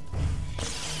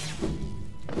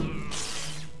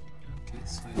 Okay,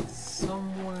 so it's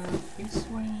somewhere this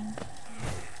way.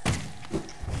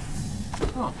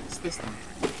 Oh, it's this one.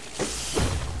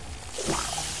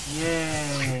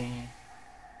 Yay!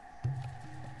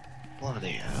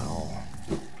 Bloody hell.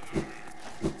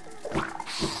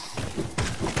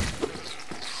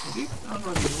 We did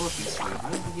already go this way,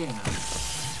 right? Yeah.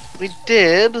 We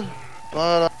did,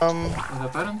 but But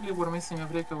apparently we're missing a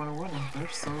breakable wall in there,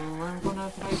 so I'm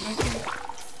gonna try breaking it.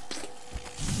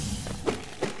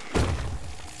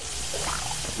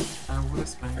 I will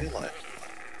explain. Really?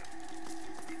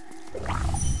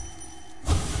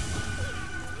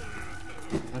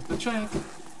 Have to check.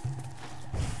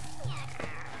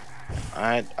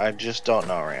 I just don't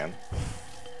know, Ran.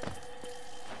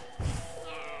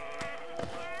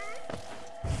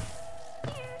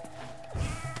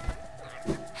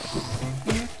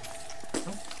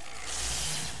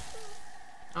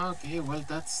 Okay, well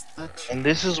that's that. And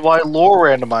this is why lore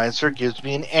randomizer gives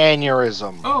me an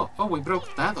aneurysm. Oh, we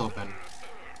broke that open.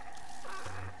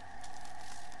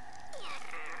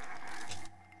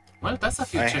 Well, that's a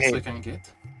few checks we can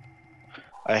get.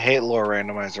 I hate lore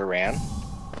randomizer, Ran.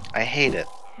 I hate it.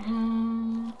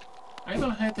 I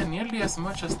don't hate it nearly as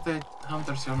much as the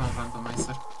Hunter's Journal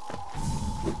randomizer.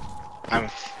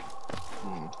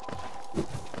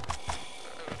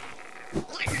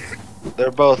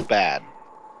 They're both bad.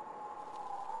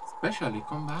 Especially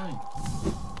combined.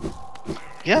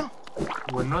 Yeah.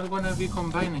 We're not gonna be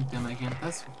combining them again,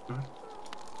 that's for sure.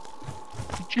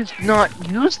 Just not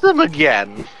use them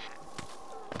again.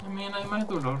 I mean, I might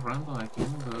do Lord Random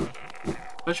again, but...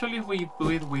 Especially if we do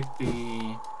it with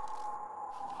the...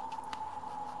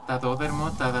 That other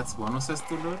mod that's bonuses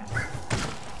to Lord.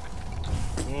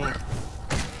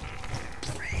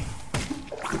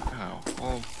 Oh,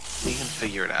 well, we can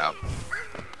figure it out.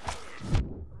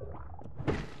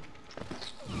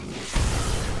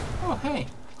 Oh, hey!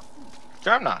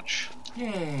 Top notch.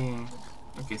 Yay!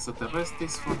 Okay, so the rest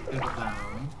is further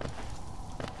down.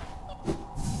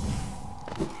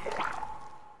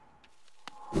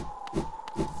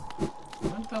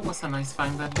 Well, that was a nice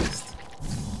find at least.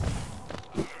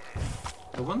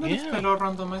 I wonder if the Lord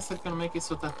Randomizer can make it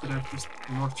so that there are just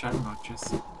more charm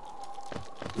notches.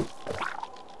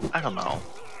 I don't know.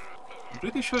 I'm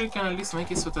pretty sure you can at least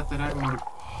make it so that there are more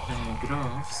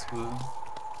grubs, but...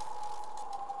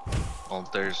 Well,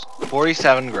 there's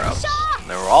 47 grubs. And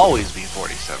there will always be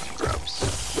 47 grubs.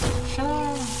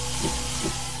 Sha!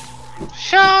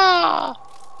 Sha!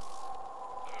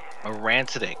 A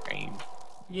rancid egg. Are you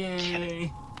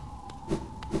Yay!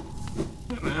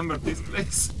 I remember this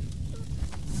place.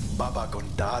 Baba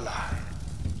Gondala.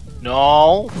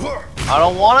 No! I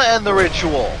don't want to end the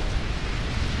ritual.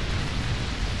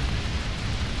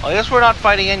 I guess we're not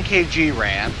fighting NKG,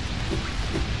 Ran.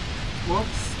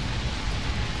 Whoops.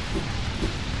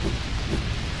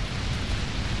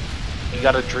 You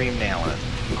gotta dream nail it.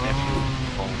 If you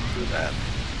won't do that.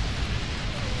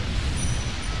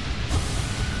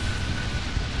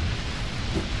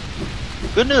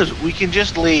 Good news, we can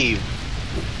just leave.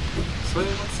 So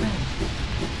what's saying?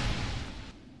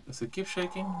 Does it keep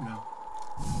shaking? No.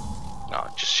 No,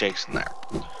 it just shakes in there.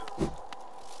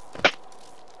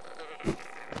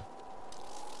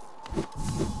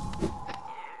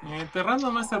 Yeah, the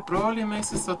randomizer probably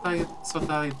makes it so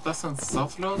that it doesn't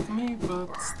softload me, but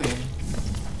still.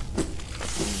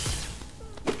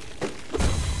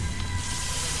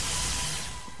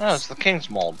 No, it's the King's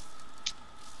Mold.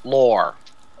 Lore,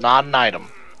 not an item.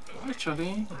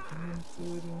 Actually...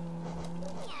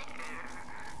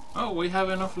 Oh, we have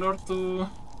enough lore to...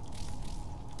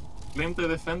 claim the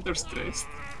Defender's Crest.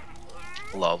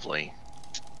 Lovely.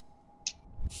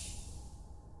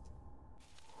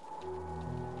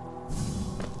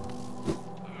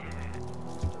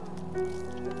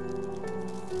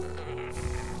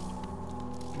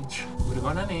 Which we're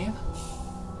gonna need.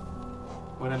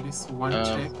 Or at least one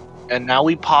check. And now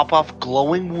we pop off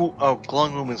glowing womb. Oh,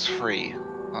 glowing womb is free.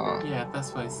 Yeah,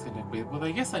 that's why it's still equipped. But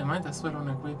I guess I might as well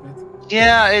unequip it.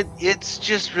 Yeah, it's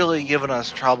just really giving us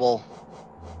trouble.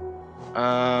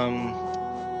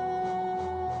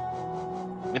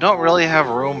 We don't really have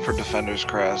room for Defender's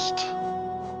Crest.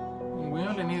 We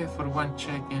only need it for one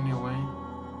check anyway.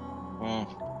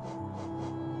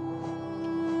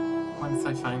 Once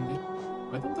I find it.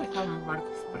 Why don't I have a mark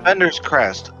of pride? Defender's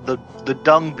Crest, the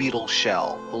dung beetle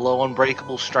shell, below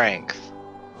unbreakable strength.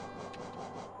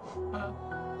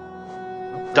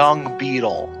 Dung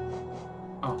beetle.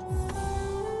 Oh.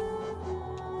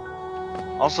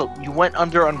 Also, you went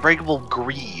under unbreakable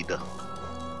greed. Oh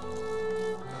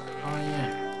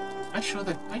yeah. I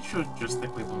should just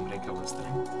equip unbreakable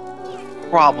strength.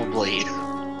 Probably.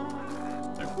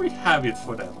 We have it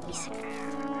for that reason.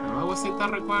 What was it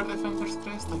that required Defender's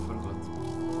Crest? I forgot.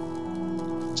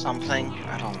 Something?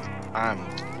 I'm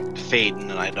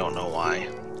fading and I don't know why.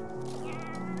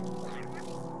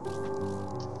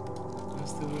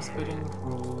 Just the whispering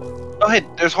room. Oh hey,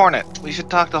 there's Hornet. We should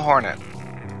talk to Hornet.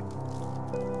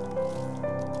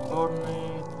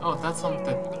 Hornet. Oh, that's on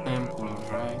the temple,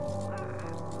 right?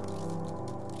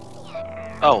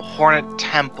 Oh, Hornet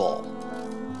Temple.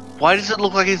 Why does it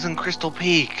look like it's in Crystal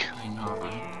Peak? I know,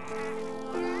 right?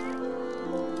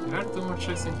 There are two more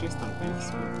chests in Crystal Peaks,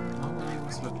 but not what I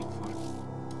was looking for.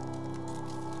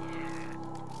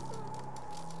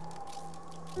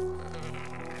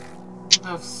 I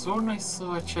have sworn I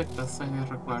saw a check that said it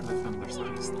required Defender's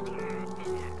Crest.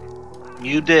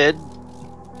 You did.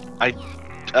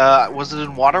 Was it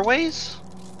in Waterways?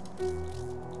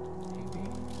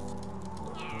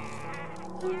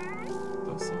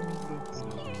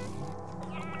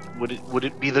 Would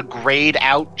it be the grayed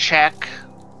out check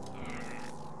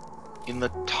in the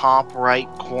top right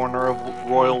corner of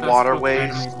Royal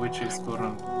Waterways? Which is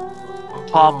current.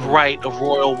 Top right of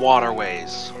Royal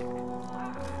Waterways.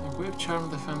 Equip Charm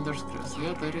Defender's Crest.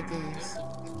 Yeah, there it is.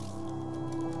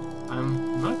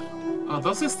 I'm not. Oh,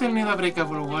 does it still need a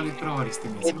breakable wall? It probably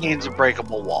still needs It needs a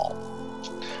breakable wall.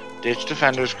 Ditch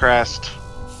Defender's Crest.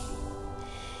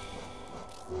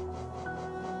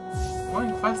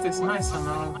 Going fast is nice and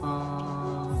all,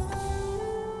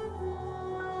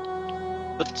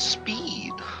 But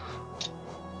speed.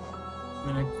 I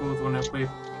mean, I could wanna equip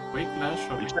Lash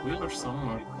or Equip or some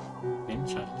or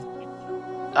Pinchild.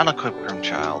 Unequip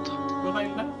Grimchild. But I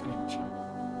like Pinchild.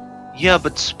 Yeah,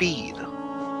 but speed.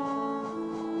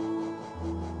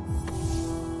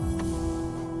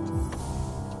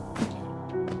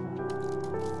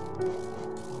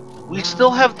 We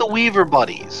still have the Weaver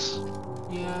buddies.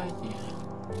 Yeah.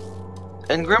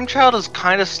 And Grimchild is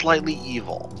kind of slightly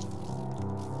evil.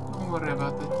 Don't worry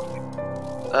about it.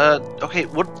 Okay,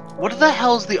 what the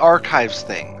hell's the Archives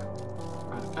thing?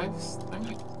 Archives?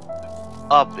 Thing?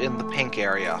 Up in the pink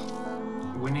area.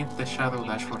 We need the Shadow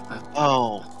Dash for that.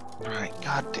 Oh, right,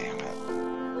 god damn it.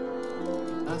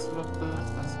 That's what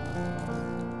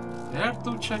There are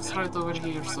 2 checks right over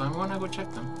here, so I'm gonna go check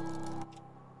them.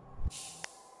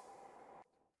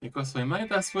 Because we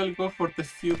might as well go for the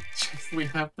few checks we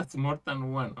have that's more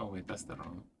than 1. Oh wait, that's the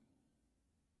wrong.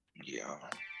 Yeah.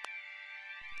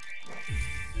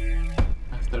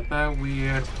 After that we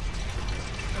have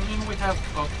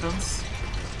options.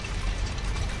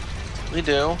 We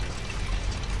do.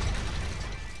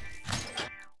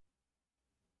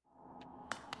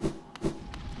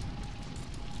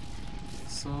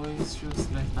 So it's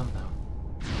just left and down.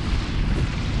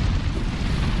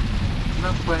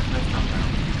 Not quite left and down.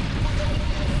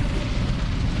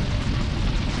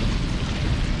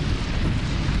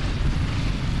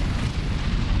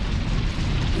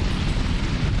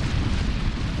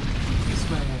 This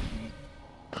way.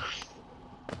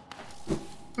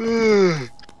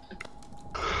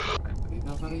 I did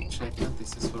already check that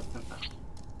this is further down.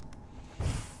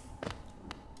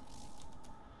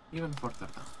 Even further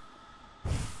down.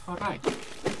 Alright.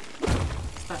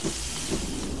 Stop.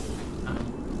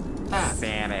 That.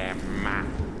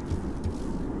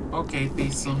 Okay,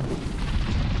 Tiso.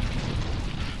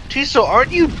 Tiso,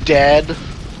 aren't you dead?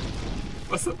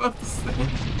 Was about to say.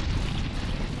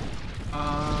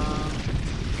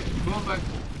 Go back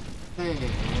there.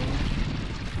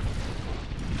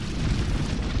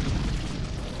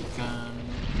 We can.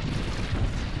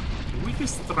 We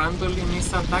just randomly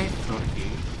miss a dive floor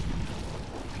here.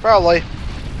 Probably.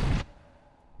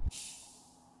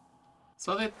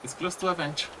 So that it's close to a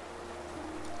bench.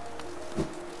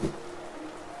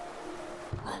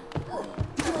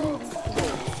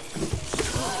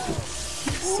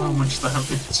 So much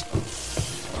damage.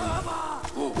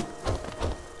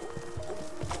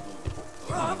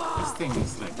 This thing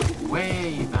is like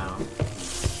way down.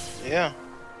 Yeah.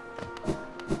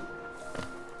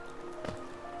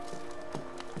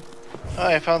 Oh,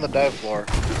 I found the dive floor.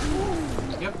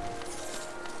 Yep.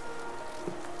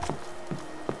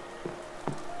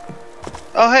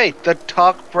 Oh, hey, the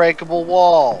tuck breakable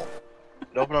wall.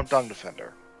 It opened up Dung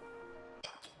Defender.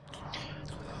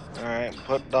 Alright,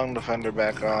 put Dung Defender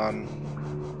back on.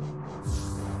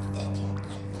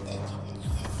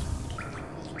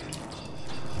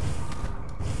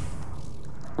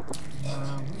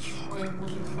 Which way would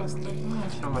you first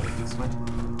take? Probably this way.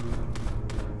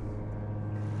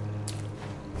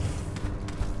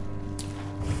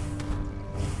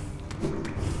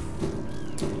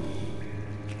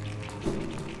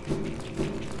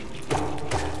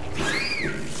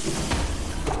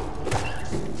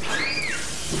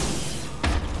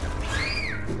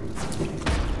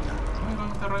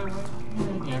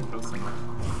 Yeah, close enough.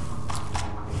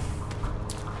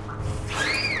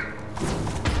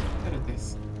 There it is.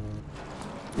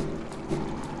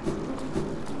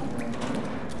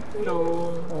 Hello.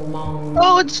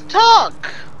 Oh, it's Tuck!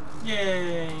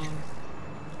 Yay.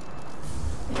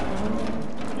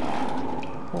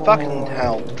 Fucking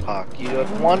hell, Tuck. You had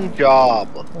one job.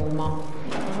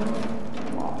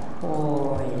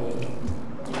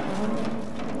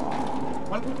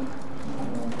 What?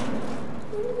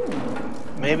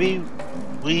 Maybe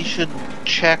we should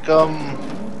check,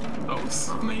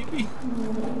 Those, maybe?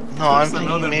 No, I'm There's thinking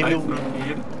another maybe... dive from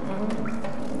here.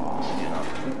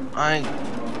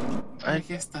 I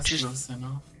guess that's just close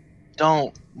enough.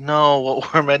 don't know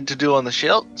what we're meant to do on the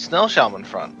Snail Shaman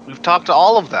front. We've talked to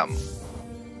all of them.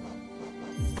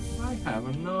 I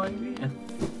have no idea.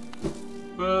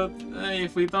 But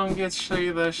if we don't get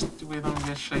Shade Dash,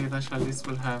 at least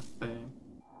we'll have the...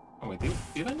 Oh wait,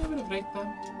 did I never break that?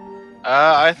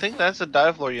 I think that's a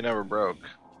dive floor you never broke.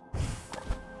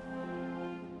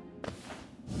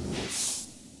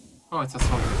 Oh, it's a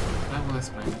solid. That will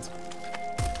explain it.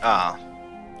 Ah.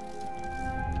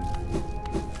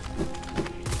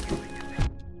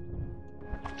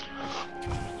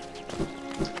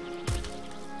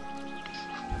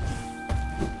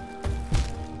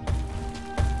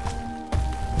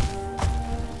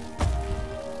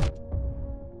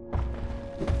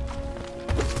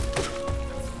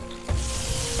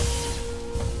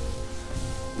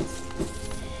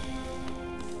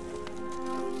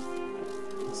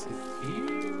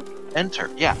 Enter.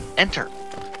 Yeah, enter.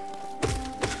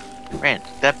 Rand,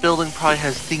 that building probably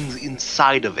has things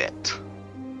inside of it.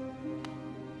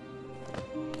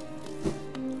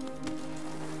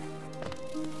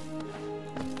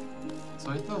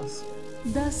 So it does.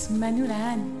 Thus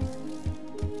Manuran.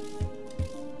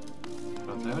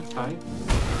 But level 5.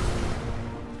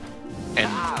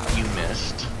 And you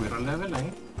missed. We're on level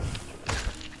 8.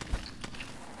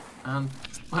 And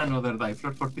another die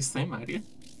floor for the same area.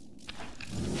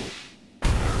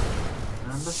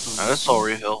 And the soul. Now, a soul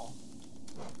refill.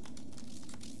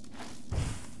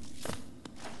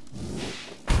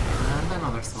 And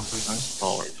another soul refill.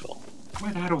 Soul refill.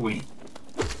 Where are we?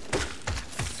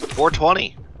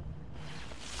 420.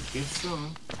 Okay,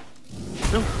 soon.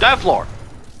 No, dive floor.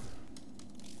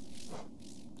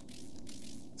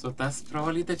 So that's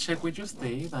probably the check we just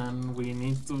did, and we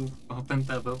need to open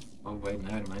that up. Oh wait,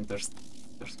 never mind. There's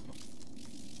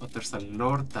a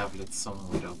lore tablet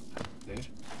somewhere up there.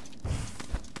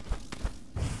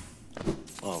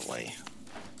 Lovely.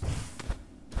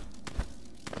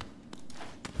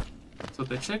 So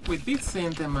the check we did see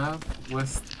in the map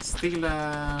was still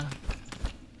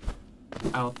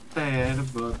out there,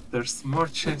 but there's more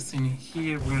checks in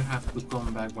here. We'll have to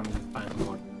come back when we find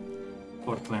more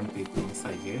 420 things,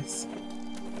 I guess.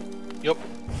 Yep.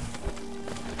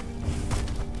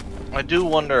 I do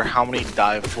wonder how many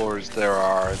dive floors there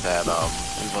are that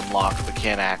we've unlocked but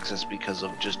can't access because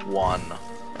of just one.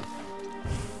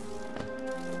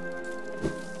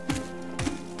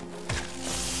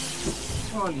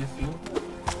 Probably a few.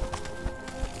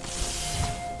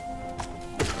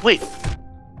 Wait.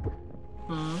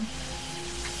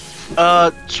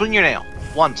 Swing your nail.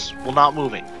 Once, while not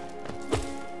moving.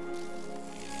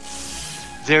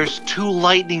 There's 2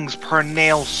 lightnings per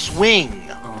nail swing.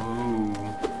 Oh.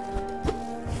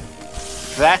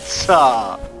 That's,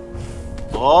 oh.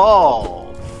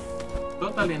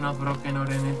 Totally not broken or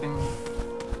anything.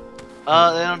 They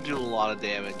don't do a lot of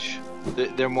damage.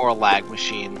 They're more a lag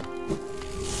machine. And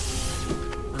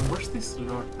where's this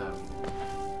lore tab?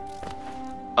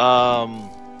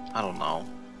 I don't know.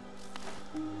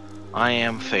 I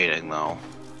am fading, though.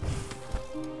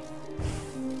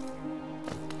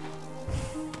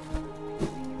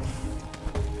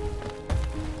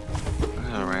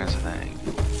 Thing.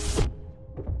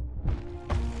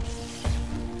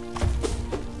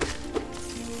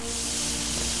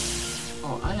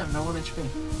 Oh, I am low on HP.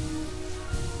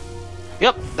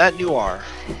 Yep, that you are.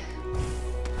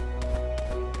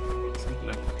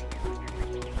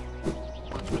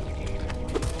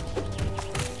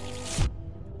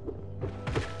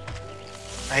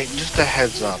 Hey, just a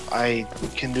heads up. I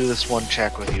can do this one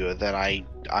check with you that I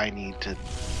need to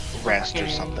rest or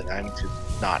something. I'm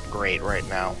not great right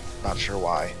now. Not sure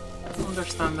why.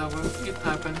 Understandable. It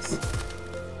happens.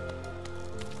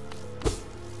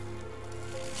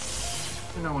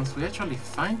 You know, once we actually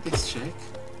find this check.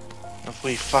 If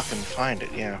we fucking find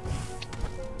it, yeah.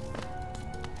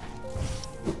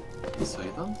 So I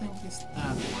don't think it's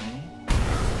that way.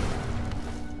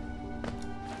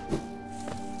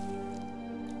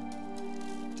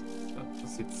 But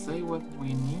does it say what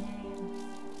we need?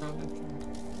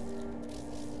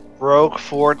 Broke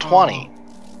 420.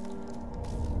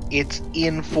 It's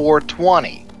in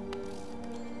 420.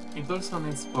 It also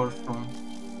needs from.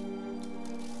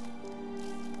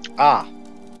 Ah.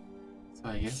 So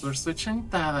I guess we're switching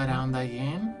that around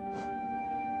again.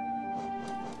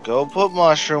 Go put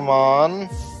mushroom on.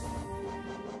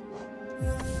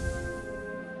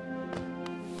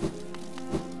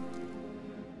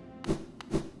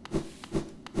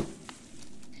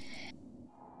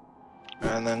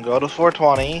 And then go to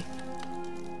 420.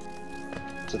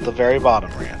 It's at the very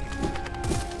bottom, Rand.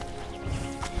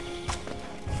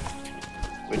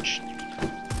 Which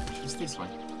is this one.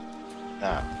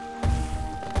 Ah.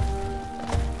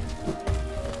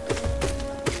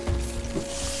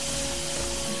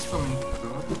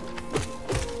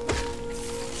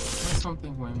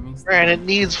 Something went missing. And it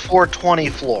needs 420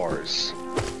 floors.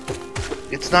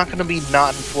 It's not gonna be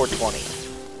not in 420.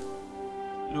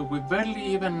 Look, we barely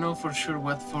even know for sure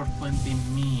what 420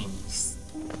 means.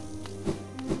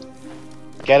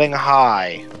 Getting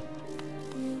high.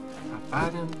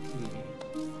 Apparently.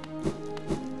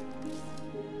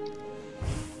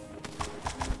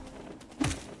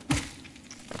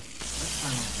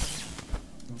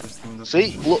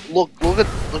 See, look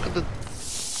at the.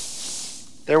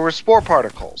 There were spore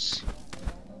particles.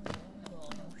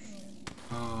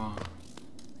 Oh.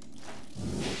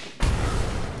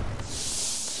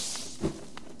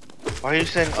 Why are you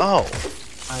saying, oh?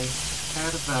 I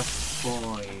heard that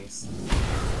voice.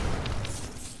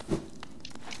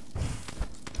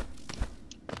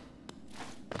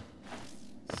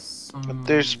 But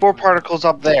there's spore particles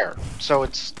up there, so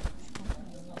it's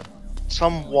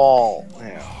some wall.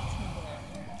 Yeah.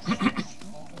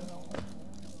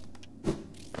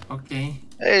 Okay.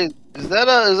 Hey, is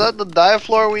that the dive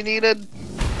floor we needed?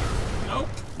 Nope.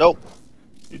 Nope.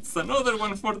 It's another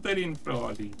one for Terin,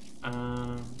 probably.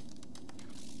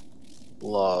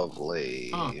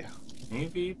 Lovely. Oh,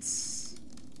 maybe it's...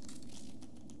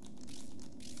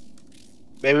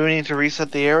 Maybe we need to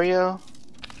reset the area?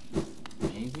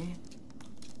 Maybe?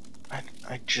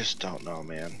 I just don't know,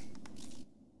 man.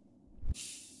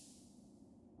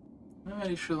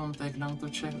 It shouldn't take long to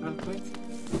check real quick.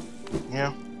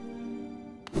 Yeah.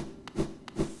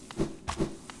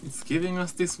 It's giving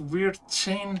us this weird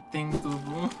chain thing to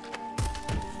do.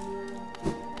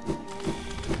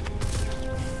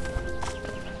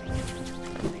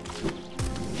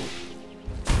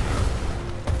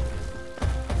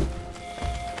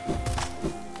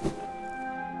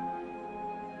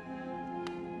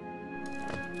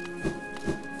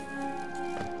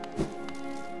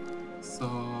 So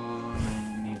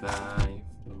many dive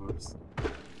floors.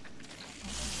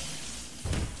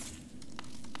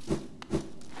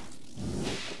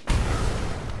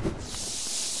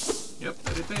 Yep,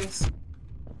 there it is.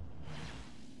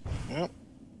 Yep.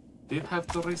 Did have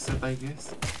to reset, I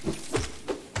guess.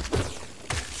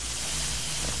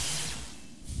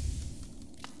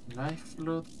 Life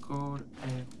float core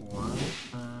F1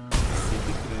 and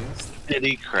city crest.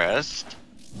 City crest.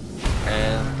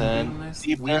 And then Wilderness,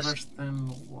 deepness.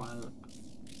 Weaverston Wall.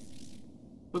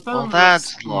 But Well, unlocks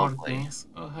that's more lovely. things.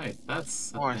 Oh, hey,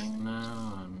 that's a More thing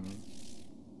now.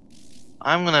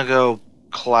 I'm gonna go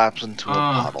collapse into a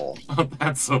puddle. Oh,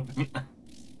 that's open.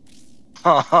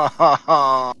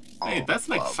 Oh, Hey, that's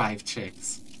like love. 5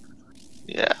 checks.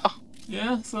 Yeah.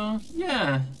 Yeah, so,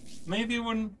 yeah. Maybe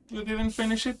we didn't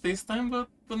finish it this time, but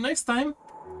the next time,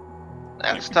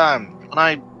 Next time,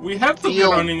 when we have to be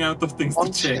Feel running out of things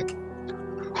to check.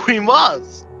 we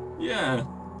must. Yeah.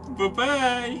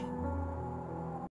 Bye-bye.